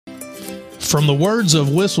From the words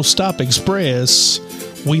of Whistle Stop Express,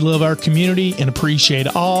 we love our community and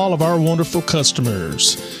appreciate all of our wonderful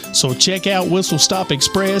customers. So check out Whistle Stop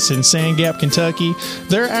Express in Sand Gap, Kentucky.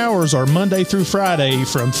 Their hours are Monday through Friday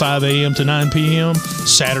from 5 a.m. to 9 p.m.,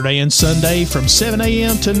 Saturday and Sunday from 7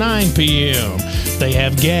 a.m. to 9 p.m. They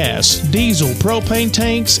have gas, diesel, propane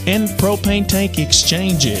tanks, and propane tank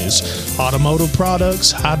exchanges, automotive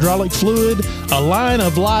products, hydraulic fluid, a line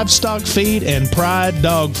of livestock feed, and Pride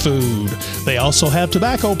dog food. They also have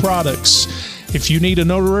tobacco products. If you need a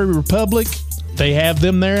Notary Republic, they have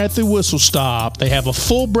them there at the Whistle Stop. They have a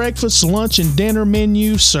full breakfast, lunch, and dinner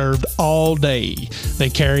menu served all day. They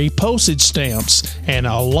carry postage stamps and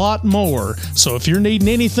a lot more. So if you're needing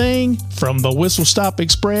anything from the Whistle Stop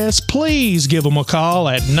Express, please give them a call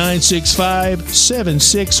at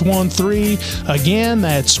 965-7613. Again,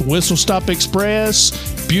 that's Whistle Stop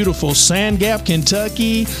Express, beautiful Sand Gap,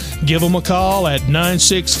 Kentucky. Give them a call at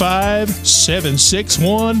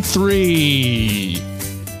 965-7613.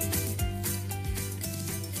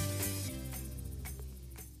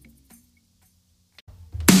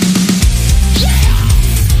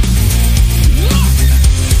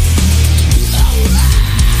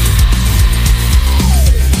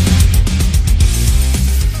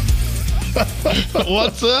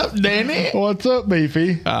 What's up, Danny? What's up,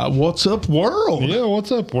 Beefy? What's up, world? Yeah, what's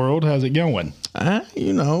up, world? How's it going?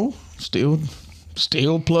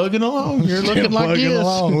 Still plugging along. You're looking like this.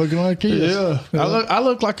 Looking like this. Yeah. I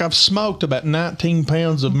look like I've smoked about 19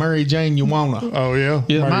 pounds of Mary Jane Uwana. Oh, yeah?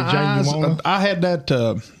 Yeah, Mary Jane Uwana? I had that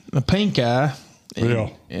a pink eye.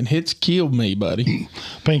 And it's killed me, buddy.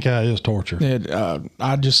 Pink eye is torture.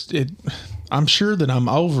 I'm sure that I'm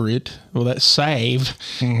over it. Well, that salve.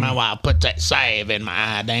 My wife puts that salve in my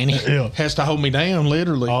eye, Danny. Yeah. Has to hold me down,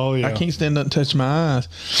 literally. Oh, yeah. I can't stand up and touch my eyes.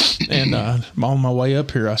 And on my way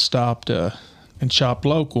up here, I stopped and shopped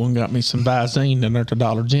local and got me some Visine down there at the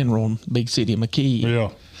Dollar General in the big city of McKee. Yeah.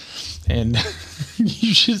 And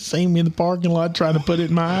you should have seen me in the parking lot trying to put it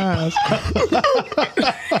in my eyes.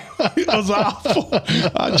 It was awful.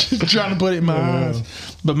 I was just trying to put it in my eyes.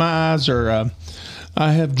 But my eyes are...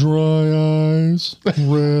 I have dry eyes,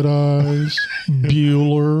 red eyes,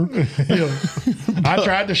 Bueller. Yeah. I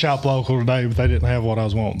tried to shop local today, but they didn't have what I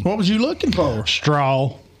was wanting. What was you looking for?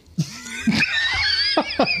 Straw.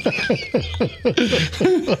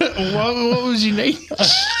 What was you needing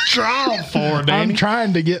straw for, Danny? I'm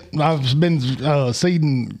trying to get... I've been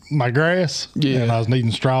seeding my grass, and I was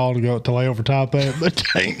needing straw to lay over top of it, but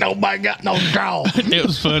ain't nobody got no straw. It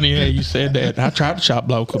was funny how you said that. I tried to shop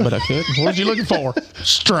local, but I couldn't. What was you looking for?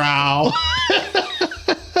 Straw.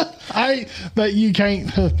 That you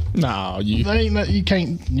can't. No, you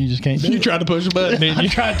can't. You just can't do it. You tried to push a button, didn't you?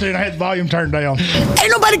 I tried to, and I had the volume turned down. Ain't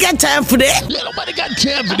nobody got time for that. Ain't nobody got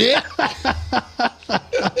time for that.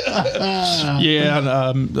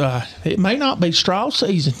 It may not be straw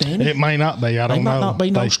season, Danny. It may not be. I don't know. There might not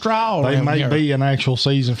be no straw. They may be an actual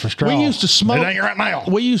season for straw. We used to smoke. It ain't right now.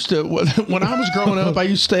 We used to, when I was growing up, I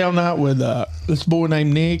used to stay all night with this boy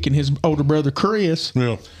named Nick and his older brother Chris.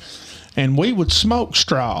 Yeah. And we would smoke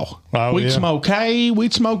straw. Oh, we'd smoke hay.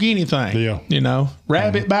 We'd smoke anything. Yeah. You know,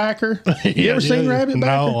 rabbit backer. You ever seen rabbit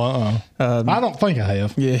backer? No, I don't think I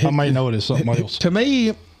have. Yeah, I may know it as something else. To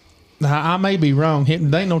me, I may be wrong. They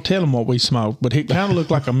ain't no telling what we smoked, but it kind of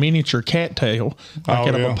looked like a miniature cattail, like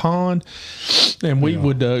out of a pond. And we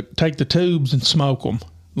would take the tubes and smoke them.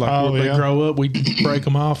 Like when they grow up, we'd break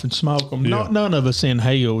them off and smoke them. Yeah. None of us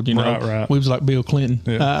inhaled, you know. Right. We was like Bill Clinton.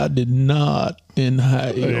 Yeah. I did not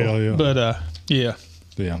inhale. Yeah. But, yeah.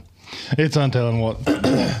 Yeah. It's untelling what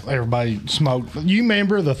everybody smoked. You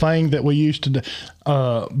remember the thing that we used to do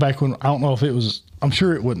back when, I don't know if it was, I'm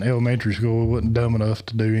sure it wasn't elementary school. We wasn't dumb enough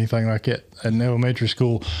to do anything like that in elementary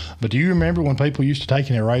school. But do you remember when people used to take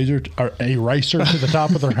an eraser to the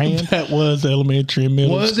top of their hand? That was elementary and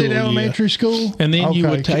middle school. Was it elementary school? And then you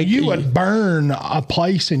would burn a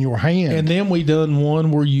place in your hand. And then we done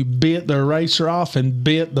one where you bit the eraser off and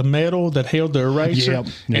bit the metal that held the eraser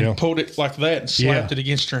and pulled it like that and slapped it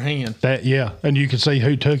against your hand. And you could see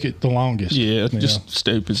who took it the longest. Yeah, just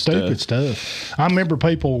stupid stuff. I remember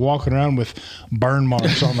people walking around with burn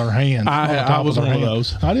marks on their hands. I was one of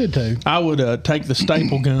those. I did too. I would take the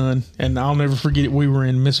staple gun, and I'll never forget it. We were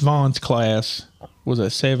in Miss Vaughn's class. Was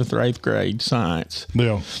that 7th or 8th grade science?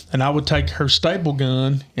 Yeah. And I would take her staple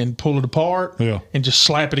gun and pull it apart. Yeah. And just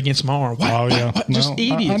slap it against my arm. Just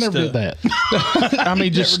idiot I never stuff. did that. I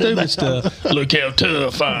mean, just stupid stuff. Look how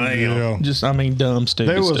tough I am. Yeah. Dumb stupid stuff.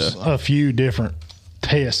 There was stuff. a few different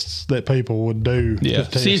tests that people would do. Yeah.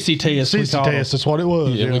 Sissy tests. Sissy tests. That's what it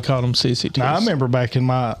was. Yeah, we called them sissy tests. Now, I remember back in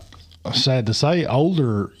my, sad to say,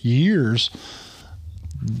 older years,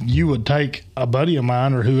 you would take a buddy of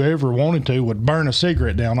mine or whoever wanted to would burn a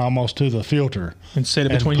cigarette down almost to the filter and set it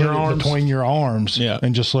between your arms. Between your arms, yeah,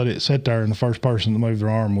 and just let it sit there. And the first person to move their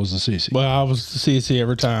arm was the sissy. Well, I was the sissy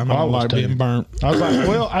every time. I don't like being burnt. I was like,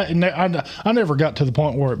 well, I never got to the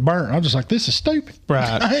point where it burnt. I was just like, this is stupid.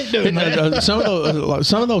 Right. I ain't doing that.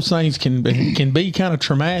 Some of those things can be kind of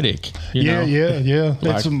traumatic. You know? Yeah.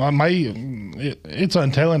 Like, it's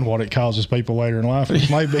untelling what it causes people later in life.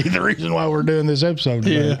 It may be the reason why we're doing this episode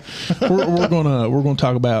today. Yeah, we're gonna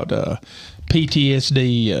talk about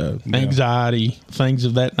PTSD, anxiety, things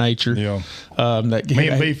of that nature. Yeah, me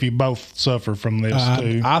and Beefy both suffer from this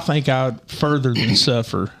too. I think I further than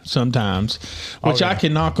suffer sometimes, which I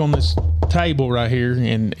can knock on this table right here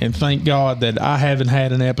and thank God that I haven't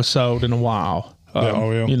had an episode in a while.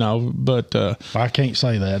 You know, but I can't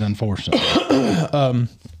say that, unfortunately.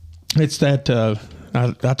 It's that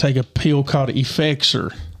I take a pill called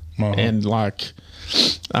Effexor, and like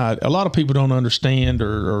a lot of people don't understand,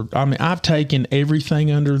 or I mean, I've taken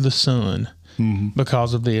everything under the sun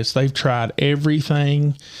because of this. They've tried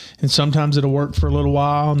everything, and sometimes it'll work for a little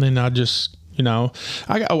while, and then I just, you know,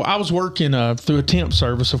 I was working through a temp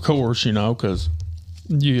service, of course, you know, because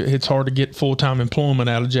it's hard to get full-time employment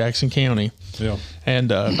out of Jackson County. Yeah.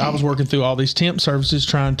 And I was working through all these temp services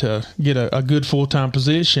trying to get a good full-time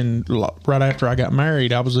position. Right after I got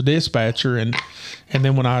married, I was a dispatcher, and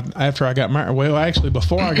then after I got married, well, actually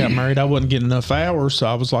before I got married, I wasn't getting enough hours, so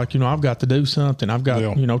I was like, you know, I've got to do something. I've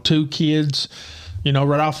got, you know, 2 kids, you know,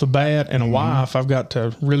 right off the bat, and a wife. I've got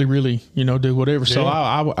to really, you know, do whatever. So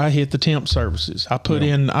I hit the temp services. I put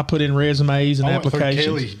in resumes and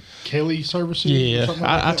applications. Kelly services. Yeah,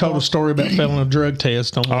 I told a story about failing a drug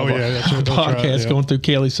test on one of our podcasts, going through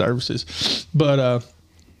Kelly services. But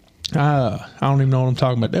I don't even know what I'm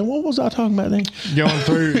talking about. Then what was I talking about then? Going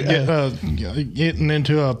through getting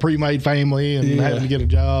into a pre-made family and having to get a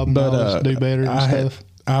job, but do better and stuff.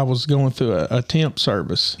 I was going through a temp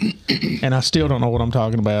service, and I still don't know what I'm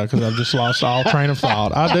talking about because I've just lost all train of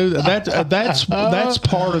thought. I do that's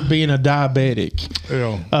part of being a diabetic.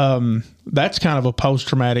 Yeah. That's kind of a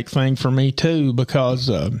post-traumatic thing for me too,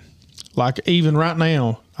 because like even right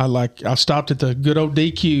now, I stopped at the good old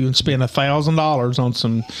DQ and spent $1,000 on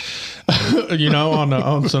some, you know,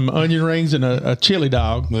 on some onion rings and a chili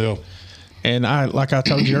dog. Yeah. And like I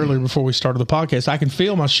told you earlier before we started the podcast, I can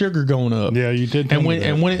feel my sugar going up. Yeah, you did. And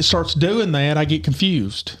when it starts doing that, I get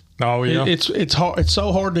confused. Oh yeah, it's hard. It's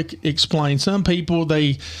so hard to explain. Some people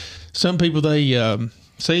they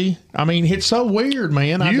see. I mean, it's so weird,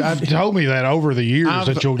 man. You've told me that over the years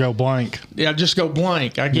that you'll go blank. Yeah, just go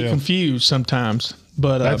blank. I get confused sometimes.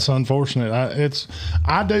 But that's unfortunate.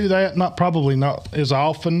 I do that. Probably not as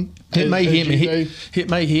often. It may hit me. It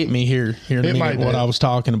may hit me here in a minute. What I was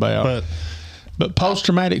talking about. But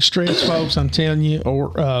post-traumatic stress, folks, I'm telling you,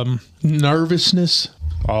 or nervousness.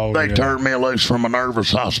 Oh, they turned me loose from a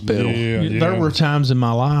nervous hospital. Yeah. There were times in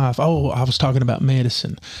my life. Oh, I was talking about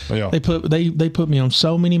medicine. Yeah. They put me on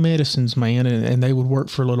so many medicines, man, and they would work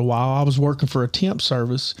for a little while. I was working for a temp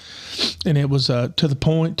service, and it was to the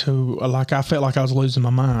point to like I felt like I was losing my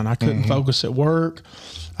mind. I couldn't focus at work.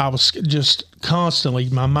 I was just constantly,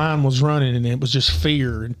 my mind was running, and it was just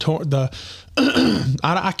fear and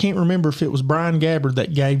I can't remember if it was Brian Gabbard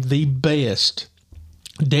that gave the best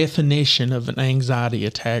definition of an anxiety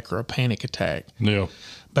attack or a panic attack. Yeah.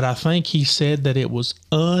 But I think he said that it was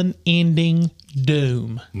unending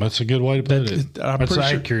doom. That's a good way to put it. That's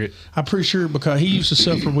accurate. I'm pretty sure because he used to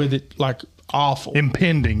suffer with it like awful.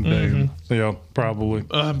 Impending doom. Yeah, probably.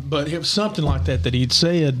 But it was something like that he'd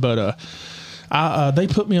said. But they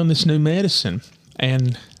put me on this new medicine,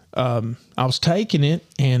 and I was taking it,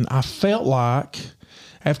 and I felt like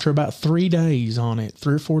after about 3 days on it,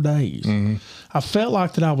 3 or 4 days, I felt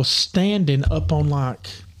like that I was standing up on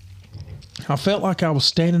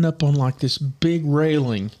this big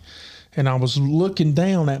railing, and I was looking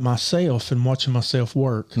down at myself and watching myself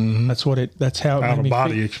work. That's how it made me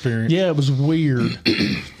out-of-body feel. experience. Yeah, it was weird.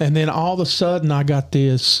 And then all of a sudden I got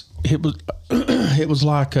this, it was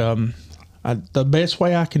like, the best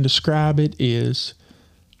way I can describe it is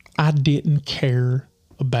I didn't care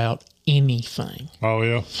about anything. Oh,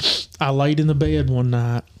 yeah. I laid in the bed one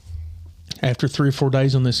night after 3 or 4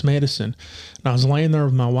 days on this medicine, and I was laying there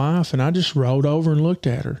with my wife, and I just rolled over and looked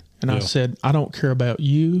at her, and I said, I don't care about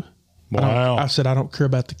you. Wow. I said, I don't care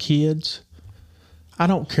about the kids. I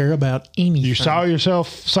don't care about anything. You saw yourself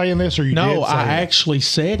saying this, or you did say I it? actually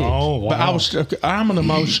said it. Oh, wow. But I'm an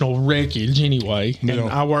emotional wreckage anyway, and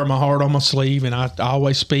I wear my heart on my sleeve, and I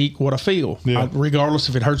always speak what I feel, regardless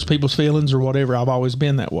if it hurts people's feelings or whatever. I've always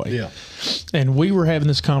been that way. Yeah. And we were having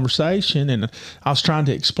this conversation, and I was trying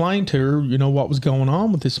to explain to her, what was going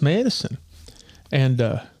on with this medicine, and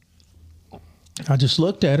I just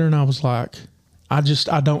looked at her, and I was like, I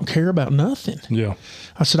don't care about nothing. Yeah.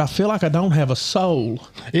 I said, I feel like I don't have a soul.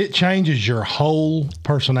 It changes your whole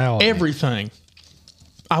personality. Everything.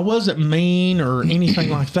 I wasn't mean or anything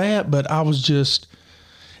like that, but I was just,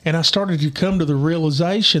 and I started to come to the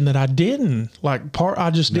realization that I didn't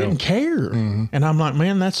I just didn't care. Mm-hmm. And I'm like,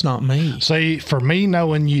 man, that's not me. See, for me,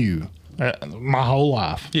 knowing you my whole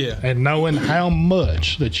life, and knowing how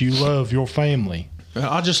much that you love your family,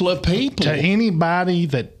 I just love people. To anybody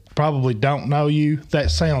that probably don't know you,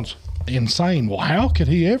 that sounds insane. Well, how could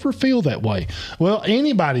he ever feel that way? Well,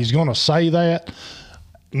 anybody's going to say that.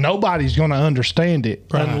 Nobody's going to understand it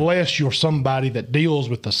unless you're somebody that deals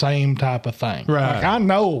with the same type of thing. Right. Like, I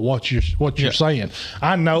know what you're saying.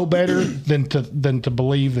 I know better than to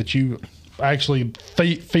believe that you actually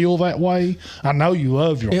feel that way. I know you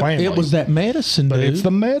love your family. It was that medicine, but dude. It's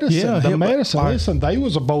the medicine. Yeah, the medicine. Listen, there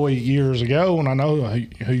was a boy years ago, and I know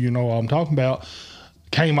who I'm talking about,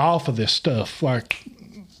 came off of this stuff like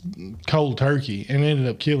cold turkey and ended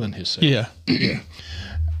up killing himself. Yeah.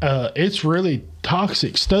 It's really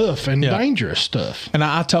toxic stuff and dangerous stuff. And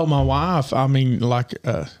I told my wife,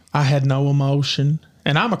 I had no emotion.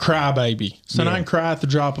 And I'm a crybaby, so I can cry at the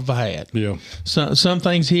drop of a hat. Yeah. So, some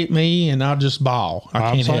things hit me, and I'll just bawl.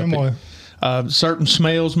 I can't help it. Certain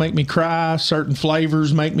smells make me cry. Certain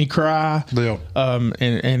flavors make me cry. Yeah.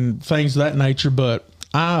 And things of that nature. But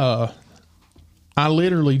I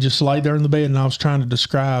literally just laid there in the bed, and I was trying to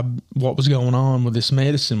describe what was going on with this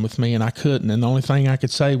medicine with me, and I couldn't. And the only thing I could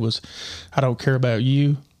say was, I don't care about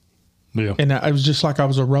you. Yeah. And it was just like I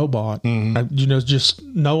was a robot. Mm-hmm. Just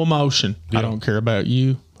no emotion. Yeah. I don't care about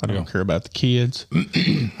you. I don't care about the kids.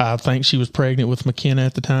 I think she was pregnant with McKenna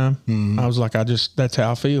at the time. Mm-hmm. I was like, that's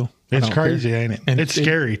how I feel. It's crazy, ain't it? And it's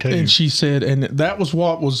scary too. And she said, and that was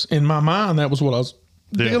what was in my mind. That was what I was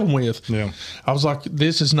dealing with. Yeah. I was like,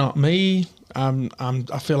 this is not me.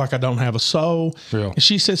 I feel like I don't have a soul. Yeah. And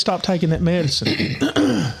she said, stop taking that medicine.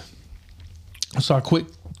 So I quit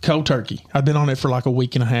cold turkey. I'd been on it for like a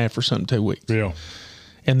week and a half or something, 2 weeks. Yeah.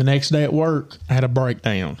 And the next day at work, I had a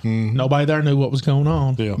breakdown. Mm-hmm. Nobody there knew what was going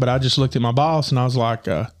on. Yeah. But I just looked at my boss, and I was like,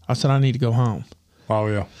 I said, I need to go home. Oh,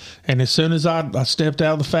 yeah. And as soon as I stepped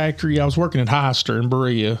out of the factory, I was working at Hyster in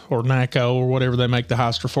Berea or NACO or whatever they make the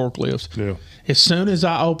Hyster forklifts. Yeah. As soon as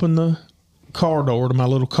I opened the car door to my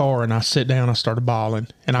little car and I sat down, I started bawling.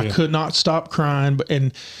 And I could not stop crying.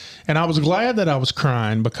 And I was glad that I was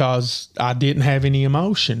crying because I didn't have any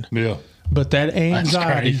emotion. Yeah. But that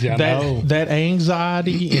anxiety, that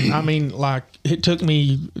anxiety, and I mean, like, it took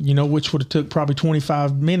me, which would have took probably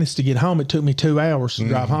 25 minutes to get home. It took me 2 hours to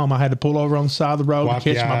drive home. I had to pull over on the side of the road to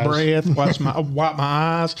catch my breath, wipe my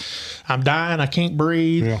eyes. I'm dying. I can't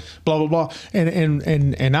breathe. Blah blah blah.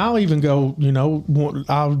 And I'll even go.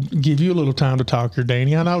 I'll give you a little time to talk here,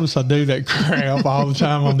 Danny. I notice I do that crap all the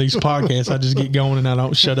time on these podcasts. I just get going and I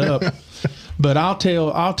don't shut up. But I'll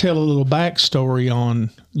tell a little backstory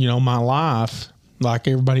on, my life. Like,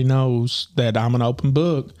 everybody knows that I'm an open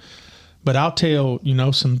book. But I'll tell,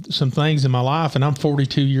 some things in my life, and I'm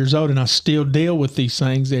 42 years old, and I still deal with these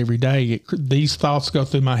things every day. These thoughts go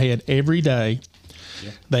through my head every day.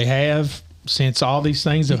 Yeah. They have since all these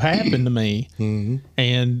things have happened to me. Mm-hmm.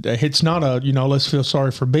 And it's not let's feel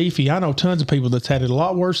sorry for Beefy. I know tons of people that's had it a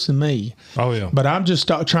lot worse than me. Oh, yeah. But I'm just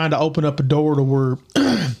trying to open up a door to where...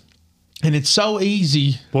 And it's so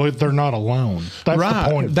easy. Well, they're not alone. That's right.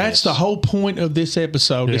 The point. That's the whole point of this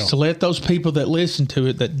episode is to let those people that listen to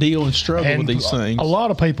it, that deal and struggle with these things. A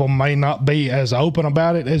lot of people may not be as open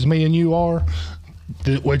about it as me and you are,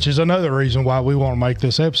 which is another reason why we want to make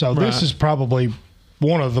this episode. Right. This is probably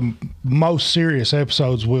one of the most serious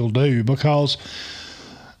episodes we'll do because...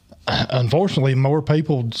 unfortunately, more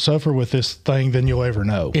people suffer with this thing than you'll ever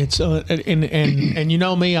know. It's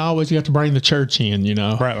and me, I always got to bring the church in,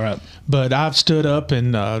 Right. But I've stood up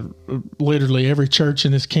in literally every church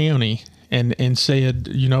in this county and said,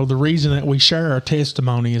 the reason that we share our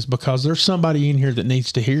testimony is because there's somebody in here that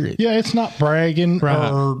needs to hear it. Yeah, it's not bragging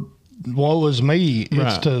or woe is me.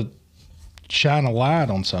 It's to shine a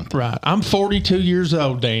light on something. Right. I'm 42 years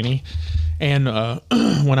old, Danny, and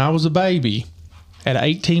when I was a baby. At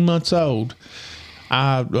 18 months old,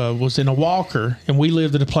 I was in a walker, and we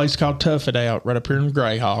lived at a place called Tough It Out right up here in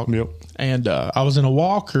Greyhawk. Yep. And I was in a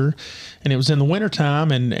walker, and it was in the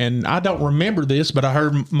wintertime, and I don't remember this, but I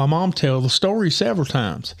heard my mom tell the story several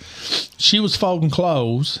times. She was folding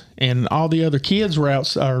clothes, and all the other kids were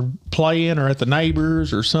out or playing or at the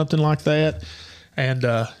neighbors or something like that. And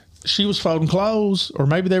she was folding clothes, or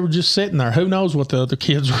maybe they were just sitting there. Who knows what the other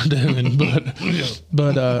kids were doing?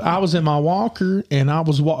 But I was in my walker, and I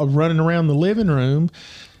was running around the living room.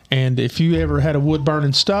 And if you ever had a wood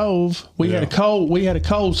burning stove, we had a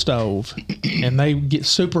coal stove, and they get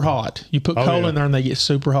super hot. You put coal in there, and they get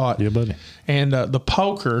super hot. Yeah, buddy. And the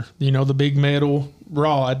poker, the big metal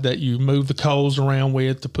rod that you move the coals around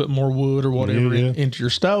with to put more wood or whatever into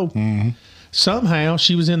your stove. Mm-hmm. Somehow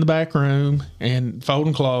she was in the back room and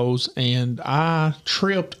folding clothes, and I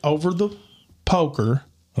tripped over the poker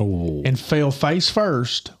and fell face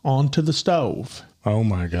first onto the stove. Oh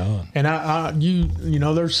my God. And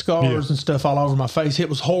there's scars and stuff all over my face. It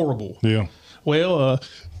was horrible. Yeah. Well,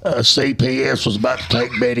 CPS was about to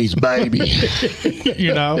take Betty's baby.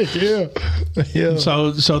 Yeah.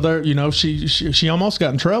 So there, she almost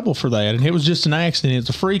got in trouble for that, and it was just an accident. It's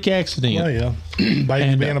a freak accident. Oh yeah.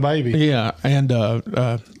 Baby being a baby. Yeah. And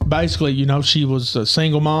basically, she was a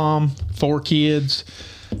single mom, 4 kids.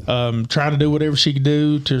 Trying to do whatever she could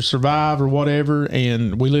do to survive or whatever,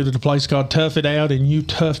 and we lived at a place called Tough It Out, and you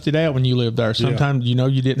toughed it out when you lived there. Sometimes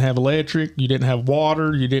you didn't have electric, you didn't have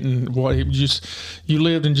water, you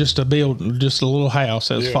lived in just a building, just a little house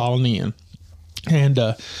that was falling in. And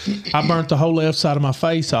I burnt the whole left side of my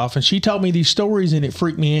face off, and she told me these stories, and it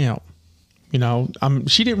freaked me out.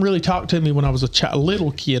 She didn't really talk to me when I was a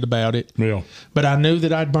little kid about it. Yeah. But I knew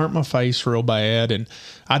that I'd burnt my face real bad, and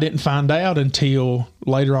I didn't find out until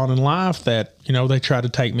later on in life that, they tried to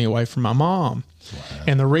take me away from my mom. Wow.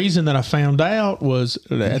 And the reason that I found out was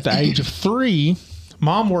at the age of 3,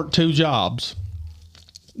 Mom worked 2 jobs.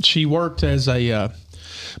 She worked as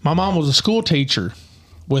my mom was a school teacher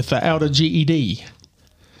without a GED.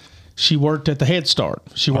 She worked at the Head Start.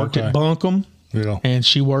 She worked at Buncombe. Yeah. And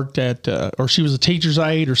she worked at, or she was a teacher's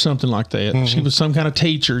aide or something like that. Mm-hmm. She was some kind of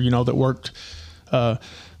teacher, that worked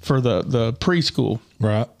for the preschool.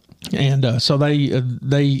 Right. And so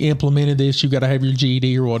they implemented this. You got to have your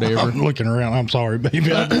GED or whatever. I'm looking around. I'm sorry,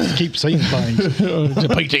 baby. I just keep seeing things. It's a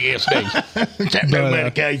PTSD. No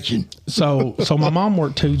medication. So my mom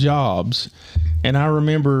worked 2 jobs, and I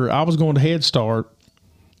remember I was going to Head Start.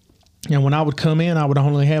 And when I would come in, I would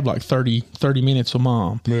only have like 30 minutes with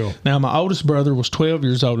Mom. Yeah. Now, my oldest brother was 12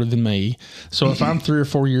 years older than me. So if I'm 3 or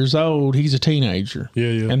 4 years old, he's a teenager.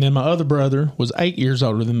 Yeah. And then my other brother was 8 years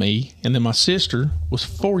older than me. And then my sister was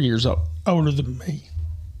 4 years older than me.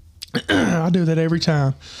 I do that every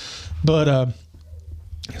time. But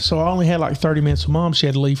so I only had like 30 minutes with Mom. She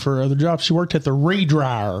had to leave for her other job. She worked at the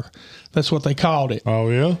redryer. That's what they called it. Oh,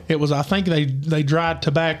 yeah? It was, I think they dried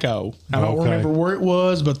tobacco. I don't remember where it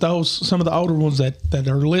was, but some of the older ones that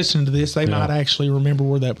are listening to this, they might actually remember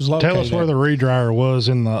where that was located. Tell us where the redryer was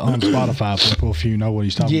on Spotify, people, if you know what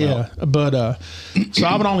he's talking about. Yeah, but so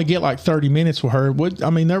I would only get like 30 minutes with her.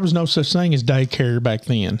 There was no such thing as daycare back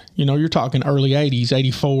then. You're talking early 80s,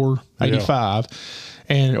 84, 85. Yeah.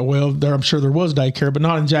 And, I'm sure there was daycare, but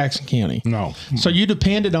not in Jackson County. No. So you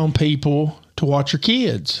depended on people to watch your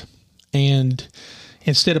kids. And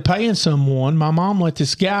instead of paying someone, my mom let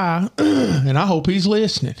this guy, and I hope he's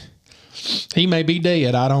listening. He may be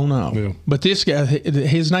dead. I don't know. Yeah. But this guy,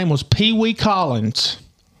 his name was Pee Wee Collins.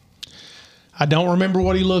 I don't remember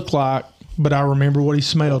what he looked like, but I remember what he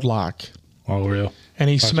smelled like. Oh, real? And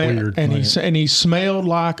he smelled, and he smelled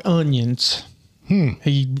like onions.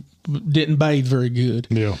 He didn't bathe very good.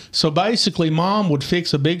 Yeah. So basically, Mom would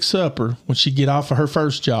fix a big supper when she'd get off of her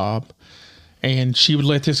first job. And she would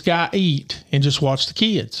let this guy eat and just watch the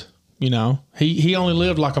kids. He only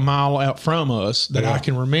lived like a mile out from us that I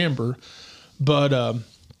can remember. But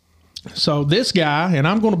so this guy, and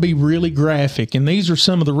I'm going to be really graphic, and these are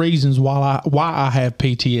some of the reasons why I have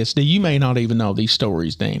PTSD. You may not even know these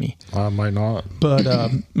stories, Danny. I may not.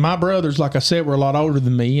 But my brothers, like I said, were a lot older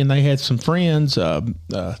than me, and they had some friends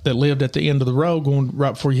that lived at the end of the road going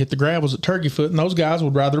right before you hit the gravels at Turkey Foot, and those guys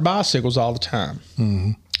would ride their bicycles all the time.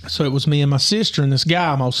 Mm-hmm. So it was me and my sister and this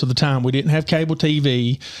guy most of the time. We didn't have cable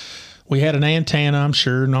TV. We had an antenna, I'm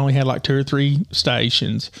sure, and only had like 2 or 3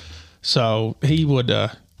 stations. So he would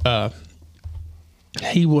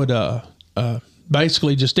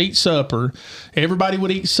basically just eat supper. Everybody would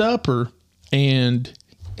eat supper, and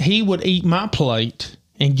he would eat my plate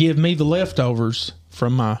and give me the leftovers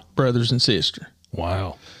from my brothers and sister.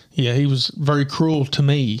 Wow. Yeah, he was very cruel to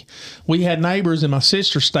me. We had neighbors, and my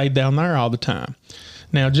sister stayed down there all the time.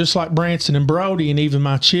 Now, just like Branson and Brody and even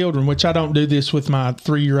my children, which I don't do this with my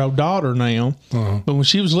 3-year-old daughter now, but when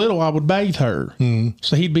she was little, I would bathe her.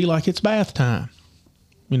 So he'd be like, it's bath time.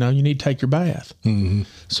 You know, you need to take your bath.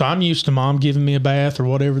 So I'm used to Mom giving me a bath or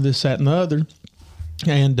whatever, this, that, and the other.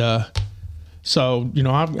 And so, you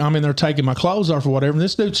know, I'm in there taking my clothes off or whatever, and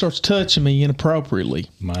this dude starts touching me inappropriately.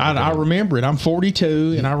 I remember it. I'm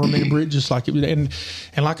 42, and I remember it just like it was. And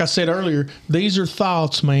like I said earlier, these are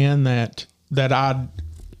thoughts, man, that I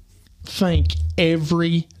think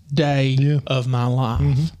every day of my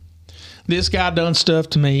life. This guy done stuff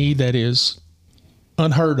to me that is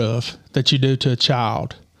unheard of that you do to a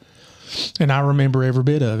child. And I remember every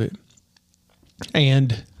bit of it.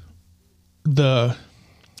 And the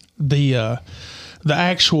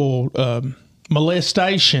actual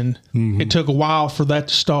molestation, it took a while for that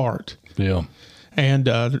to start. Yeah. And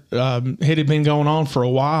it had been going on for a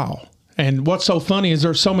while. And what's so funny is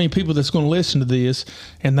there's so many people that's going to listen to this,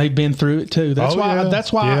 and they've been through it too. That's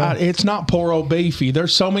why it's not poor old Beefy.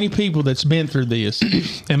 There's so many people that's been through this,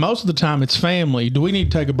 and most of the time it's family. Do we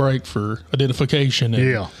need to take a break for identification?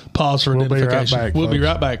 And pause for identification. We'll be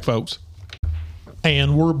right back, folks.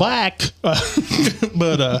 And we're back, but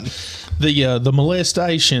the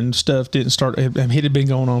molestation stuff didn't start. It had been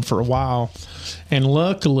going on for a while, and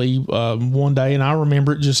luckily one day, and I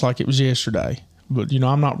remember it just like it was yesterday. But, you know,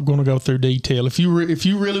 I'm not going to go through detail. If you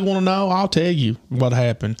really want to know, I'll tell you what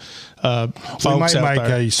happened. We may make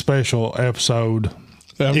a special episode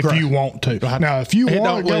if you want to. Now, if you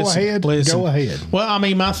want to go ahead, go ahead. Well, I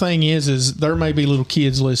mean, my thing is there may be little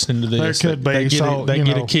kids listening to this. There could be. They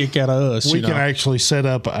get a kick out of us. We can actually set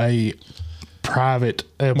up a private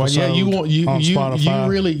episode. Well, yeah, on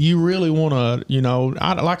Spotify. You really want to, you know,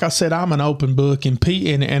 like I said, I'm an open book, and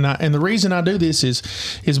the reason I do this is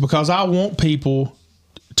because I want people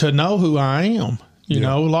to know who I am. You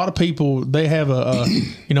know, a lot of people, they have a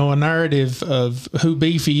narrative of who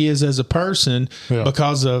Beefy is as a person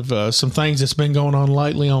because of some things that's been going on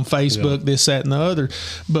lately on Facebook, this, that, and the other.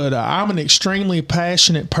 But I'm an extremely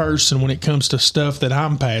passionate person when it comes to stuff that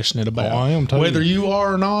I'm passionate about. Oh, I am too. Whether you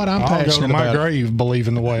are or not, I'm passionate about it. I'll go to my grave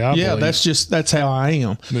believing the way I believe. Yeah, that's how I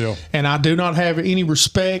am. Yeah. And I do not have any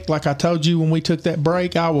respect. Like I told you when we took that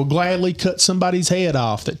break, I will gladly cut somebody's head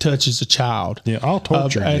off that touches a child. Yeah, I'll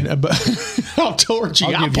torture you. I'll torture you.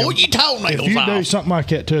 I'll pull your toenails off. If you do something like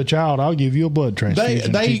that to a child, I'll give you a blood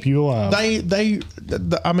transfusion to keep you alive.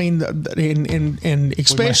 I mean, and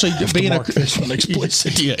especially being this one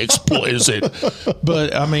explicit. Yeah, explicit.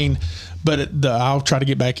 But I mean, I'll try to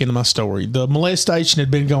get back into my story. The molestation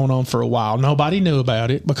had been going on for a while. Nobody knew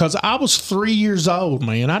about it because I was 3 years old,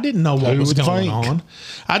 man. I didn't know what was going on.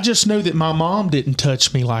 I just knew that my mom didn't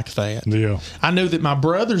touch me like that. Yeah. I knew that my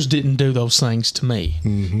brothers didn't do those things to me.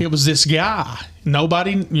 It was this guy.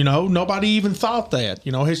 Nobody even thought that.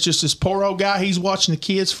 You know, it's just this poor old guy. He's watching the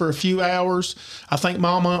kids for a few hours. I think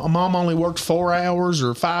mom only worked 4 hours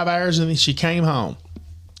or 5 hours, and then she came home.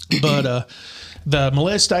 But the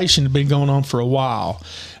molestation had been going on for a while.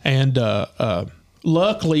 And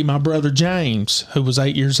luckily, my brother James, who was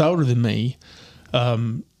 8 years older than me,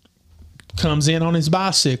 comes in on his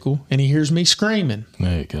bicycle, and he hears me screaming.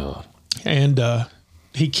 My God. And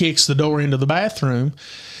he kicks the door into the bathroom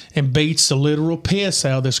and beats the literal piss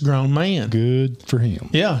out of this grown man. Good for him.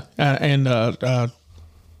 Yeah. I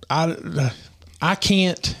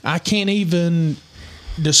can't even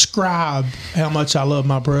describe how much I love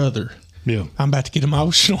my brother. Yeah. I'm about to get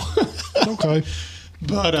emotional. Okay.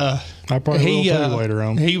 But I probably will too later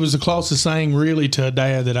on. He was the closest thing really to a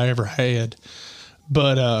dad that I ever had.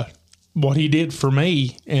 But what he did for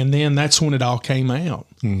me, and then that's when it all came out.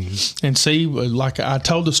 And see, like I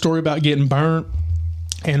told the story about getting burnt,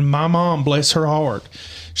 and my mom, bless her heart,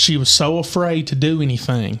 she was so afraid to do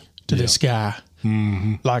anything to this guy.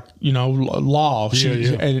 Like, you know, law.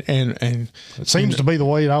 And it seems to be the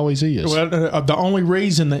way it always is. Well, the only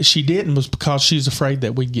reason that she didn't was because she's afraid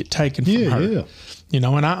that we'd get taken from her. Yeah. You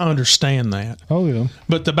know, and I understand that. Oh, yeah.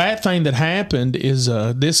 But the bad thing that happened is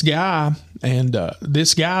this guy,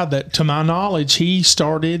 that, to my knowledge, he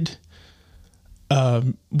started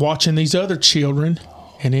watching these other children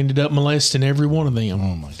and ended up molesting every one of them.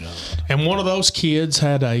 Oh, my God. And one of those kids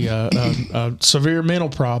had a severe mental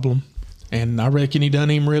problem, and I reckon he done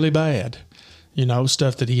him really bad. You know,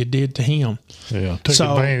 stuff that he did to him. Yeah, took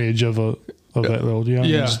advantage of that little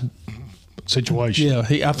young situation.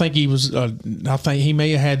 Yeah, I think he was. I think he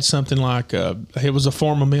may have had something like it was a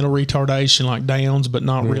form of mental retardation, like Downs, but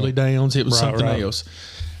not really Downs. It was something else.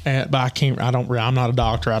 But I can't. I'm not a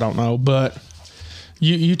doctor. I don't know. But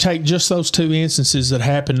you take just those two instances that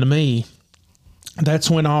happened to me, that's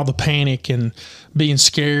when all the panic and being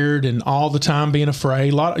scared and all the time being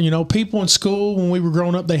afraid. A lot of, people in school when we were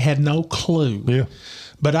growing up, they had no clue. Yeah.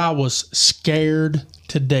 But I was scared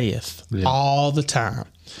to death all the time.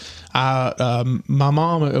 My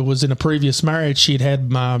mom was in a previous marriage. She'd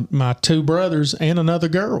had my two brothers and another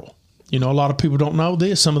girl. A lot of people don't know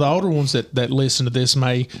this. Some of the older ones that listen to this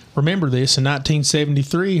may remember this. In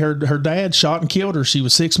 1973, her dad shot and killed her. She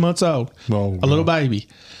was 6 months old, a little baby.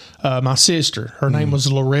 My sister, her name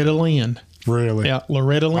was Loretta Lynn. Really? Yeah,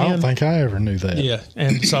 Loretta Lynn. I don't think I ever knew that. Yeah,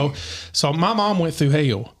 and so my mom went through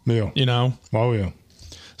hell. Yeah. Oh, yeah.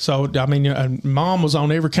 So, I mean, Mom was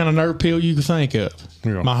on every kind of nerve pill you could think of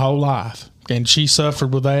my whole life. And she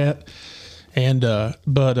suffered with that. And,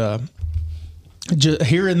 just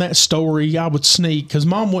hearing that story, I would sneak because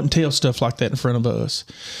Mom wouldn't tell stuff like that in front of us.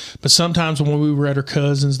 But sometimes when we were at her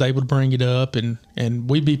cousins, they would bring it up and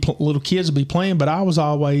we'd be little kids would be playing. But I was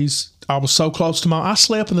so close to Mom. I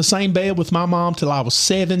slept in the same bed with my mom till I was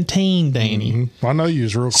 17, Danny. Mm-hmm. I know you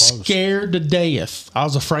was real close. Scared to death. I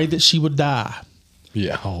was afraid that she would die.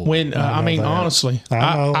 Yeah. Honestly,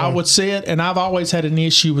 I would sit, and I've always had an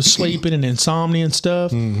issue with sleeping and insomnia and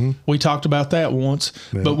stuff. Mm-hmm. We talked about that once.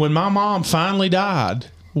 Yeah. But when my mom finally died,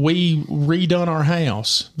 we redone our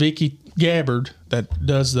house. Vicky Gabbard, that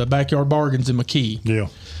does the backyard bargains in McKee. Yeah.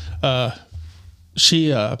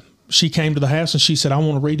 She came to the house and she said, I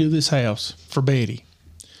want to redo this house for Betty.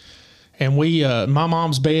 And my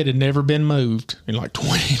mom's bed had never been moved in like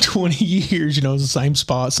 20 years. It was the same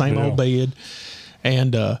spot, same old bed.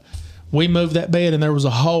 And we moved that bed, and there was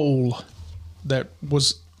a hole that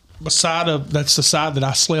was that's the side that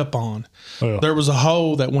I slept on. Yeah. There was a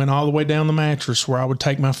hole that went all the way down the mattress where I would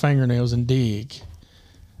take my fingernails and dig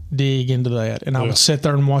into that. And I would sit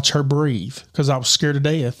there and watch her breathe because I was scared to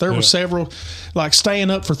death. There were several, like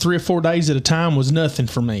staying up for 3 or 4 days at a time was nothing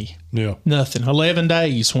for me. Yeah. Nothing. 11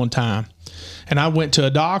 days one time. And I went to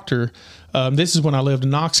a doctor. This is when I lived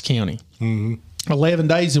in Knox County. Mm-hmm. 11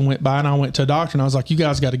 days and went by, and I went to a doctor, and I was like, you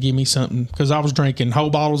guys got to give me something, because I was drinking whole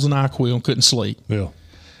bottles of NyQuil and couldn't sleep. Yeah.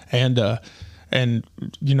 And of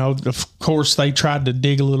course, they tried to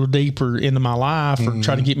dig a little deeper into my life or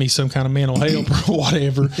try to get me some kind of mental help or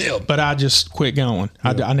whatever. Yeah. But I just quit going.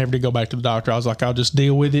 Yeah. I never did go back to the doctor. I was like, I'll just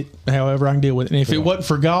deal with it however I can deal with it. And if it wasn't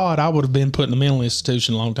for God, I would have been put in a mental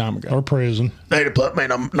institution a long time ago. Or prison. They'd have put me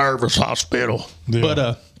in a nervous hospital. Yeah.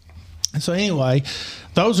 But, so anyway,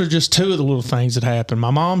 those are just two of the little things that happened.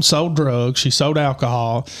 My mom sold drugs. She sold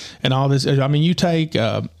alcohol and all this. I mean, you take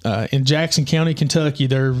in Jackson County, Kentucky,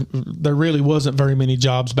 there really wasn't very many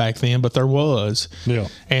jobs back then, but there was. Yeah.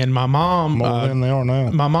 And my mom, more than they are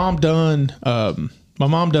now. My mom done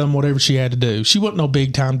whatever she had to do. She wasn't no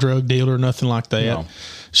big time drug dealer or nothing like that. No.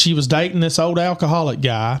 She was dating this old alcoholic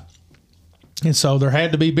guy. And so there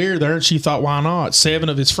had to be beer there, and she thought, why not? 7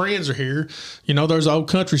 of his friends are here. There's an old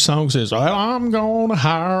country song that says, well, I'm going to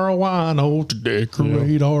hire a wino to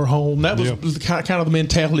decorate our home. That was kind of the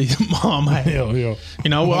mentality that Mom had. Yeah.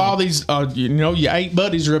 All these, your 8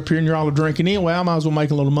 buddies are up here, and you're all drinking anyway. I might as well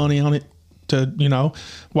make a little money on it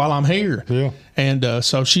while I'm here. Yeah. And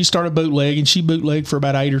so she started bootlegging. She bootlegged for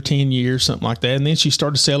about 8 or 10 years, something like that. And then she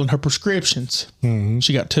started selling her prescriptions. Mm-hmm.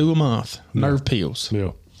 She got 2 a month, nerve pills.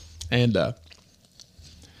 Yeah. And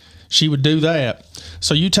she would do that.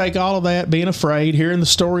 So you take all of that, being afraid, hearing the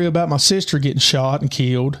story about my sister getting shot and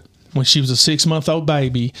killed when she was a 6-month-old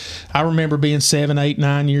baby. I remember being 7, 8,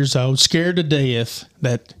 9 years old, scared to death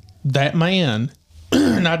that man,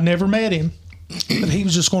 and I'd never met him, but he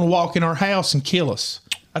was just going to walk in our house and kill us.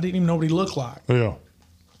 I didn't even know what he looked like. Yeah.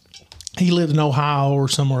 He lived in Ohio or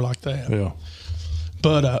somewhere like that. Yeah.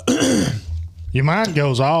 But your mind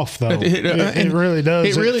goes off, though. It really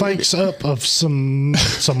does. It thinks up of some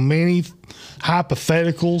many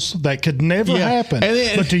hypotheticals that could never happen.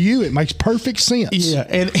 But to you, it makes perfect sense. Yeah,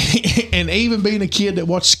 and even being a kid that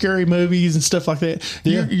watched scary movies and stuff like that,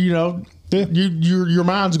 your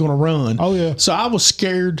mind's going to run. Oh yeah. So I was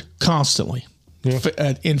scared constantly,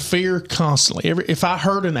 in fear constantly. If I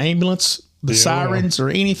heard an ambulance, the sirens or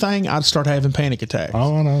anything, I'd start having panic attacks.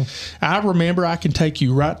 Oh, I know. I remember, I can take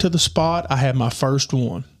you right to the spot. I had my first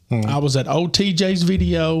one. I was at old TJ's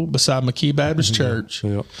Video beside McKee Baptist Church.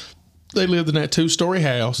 Yep. They lived in that 2-story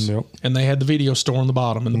house, and they had the video store in the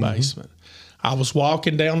bottom in the basement. I was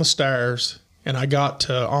walking down the stairs, and I got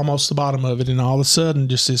to almost the bottom of it, and all of a sudden,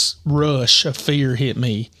 just this rush of fear hit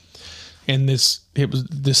me. And it was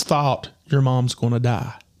this thought, your mom's going to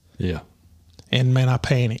die. Yeah. And man, I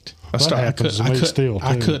panicked. I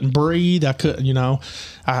couldn't breathe. I couldn't,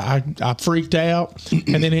 I freaked out,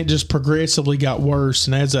 and then it just progressively got worse.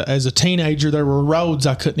 And as a teenager, there were roads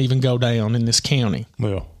I couldn't even go down in this county.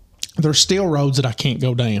 Yeah. there's still roads that I can't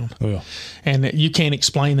go down. Yeah. And you can't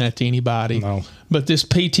explain that to anybody. No. But this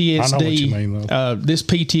PTSD, I know what you mean, though. This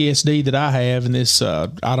PTSD that I have, and this, I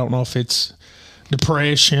don't know if it's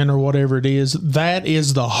depression or whatever it is, that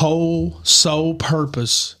is the whole sole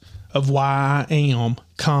purpose of why I am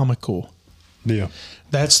comical. Yeah.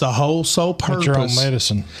 That's the whole sole purpose. It's your own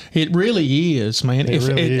medicine. It really is, man. It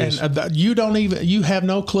really is. And you have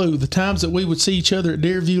no clue the times that we would see each other at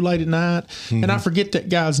Deerview late at night. And I forget that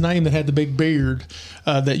guy's name that had the big beard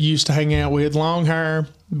that used to hang out with, long hair.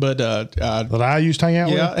 But that I used to hang out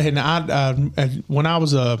with. Yeah, and I when I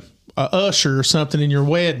was a usher or something in your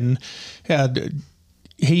wedding.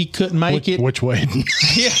 He couldn't make it. Which wedding?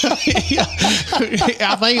 Yeah.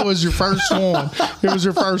 I think it was your first one. It was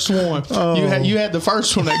your first one. Oh. You had the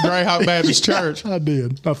first one at Greyhawk Baptist Church. I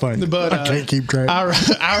did. I think. But I can't keep track.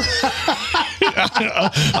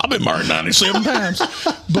 I've been married 97 times.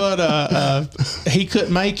 But he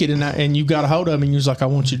couldn't make it, and you got a hold of him, and you was like, I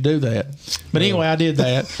want you to do that. But anyway, I did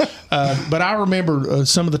that. But I remember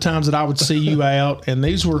some of the times that I would see you out, and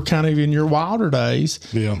these were kind of in your wilder days.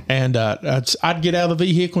 Yeah. And I'd get out of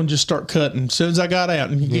the vehicle and just start cutting as soon as I got out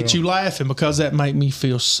and get you laughing, because that made me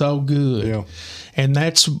feel so good. Yeah. And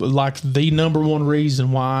that's like the number one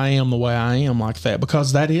reason why I am the way I am like that,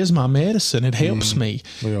 because that is my medicine. It helps me.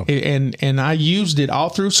 Yeah. And I used it all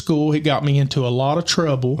through school. It got me into a lot of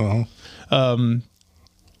trouble.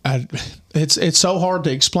 It's so hard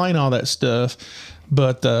to explain all that stuff.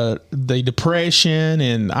 But the depression,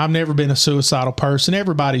 and I've never been a suicidal person.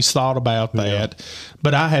 Everybody's thought about that,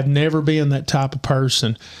 but I have never been that type of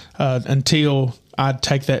person until I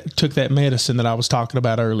took that medicine that I was talking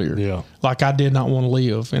about earlier. Yeah, like I did not want to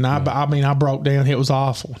live, and I mean I broke down. It was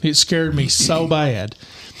awful. It scared me so bad,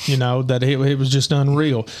 that it was just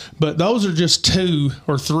unreal. But those are just 2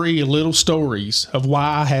 or 3 little stories of why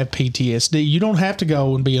I have PTSD. You don't have to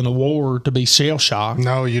go and be in a war to be shell shocked.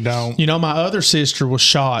 No, you don't. My other sister was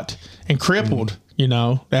shot and crippled,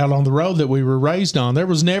 out on the road that we were raised on. There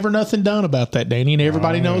was never nothing done about that, Danny, and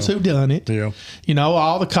everybody knows who done it. Yeah.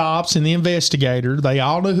 All the cops and the investigator, they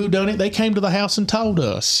all knew who done it. They came to the house and told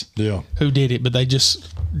us who did it, but they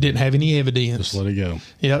just didn't have any evidence. Just let it go.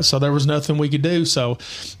 Yeah, so there was nothing we could do. So,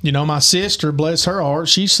 my sister, bless her heart,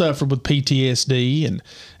 she suffered with PTSD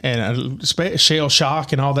and shell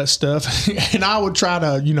shock and all that stuff. And I would try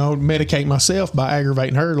to, medicate myself by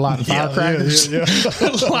aggravating her, lighting firecrackers,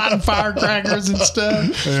 lighting firecrackers and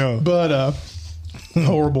stuff. Yeah. But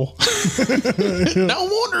horrible. No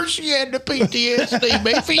wonder she had the PTSD,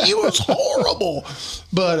 Beefy. You was horrible.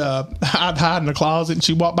 But I'd hide in the closet, and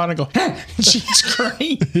she'd walk by and go, and she'd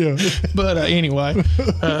scream. Yeah. But anyway,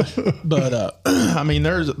 I mean,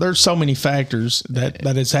 there's so many factors that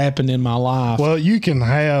has happened in my life. Well, you can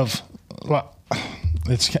have,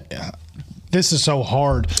 this is so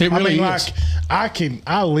hard. It really is.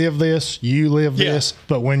 I live this, you live this,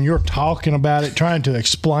 but when you're talking about it, trying to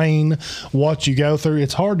explain what you go through,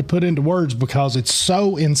 it's hard to put into words because it's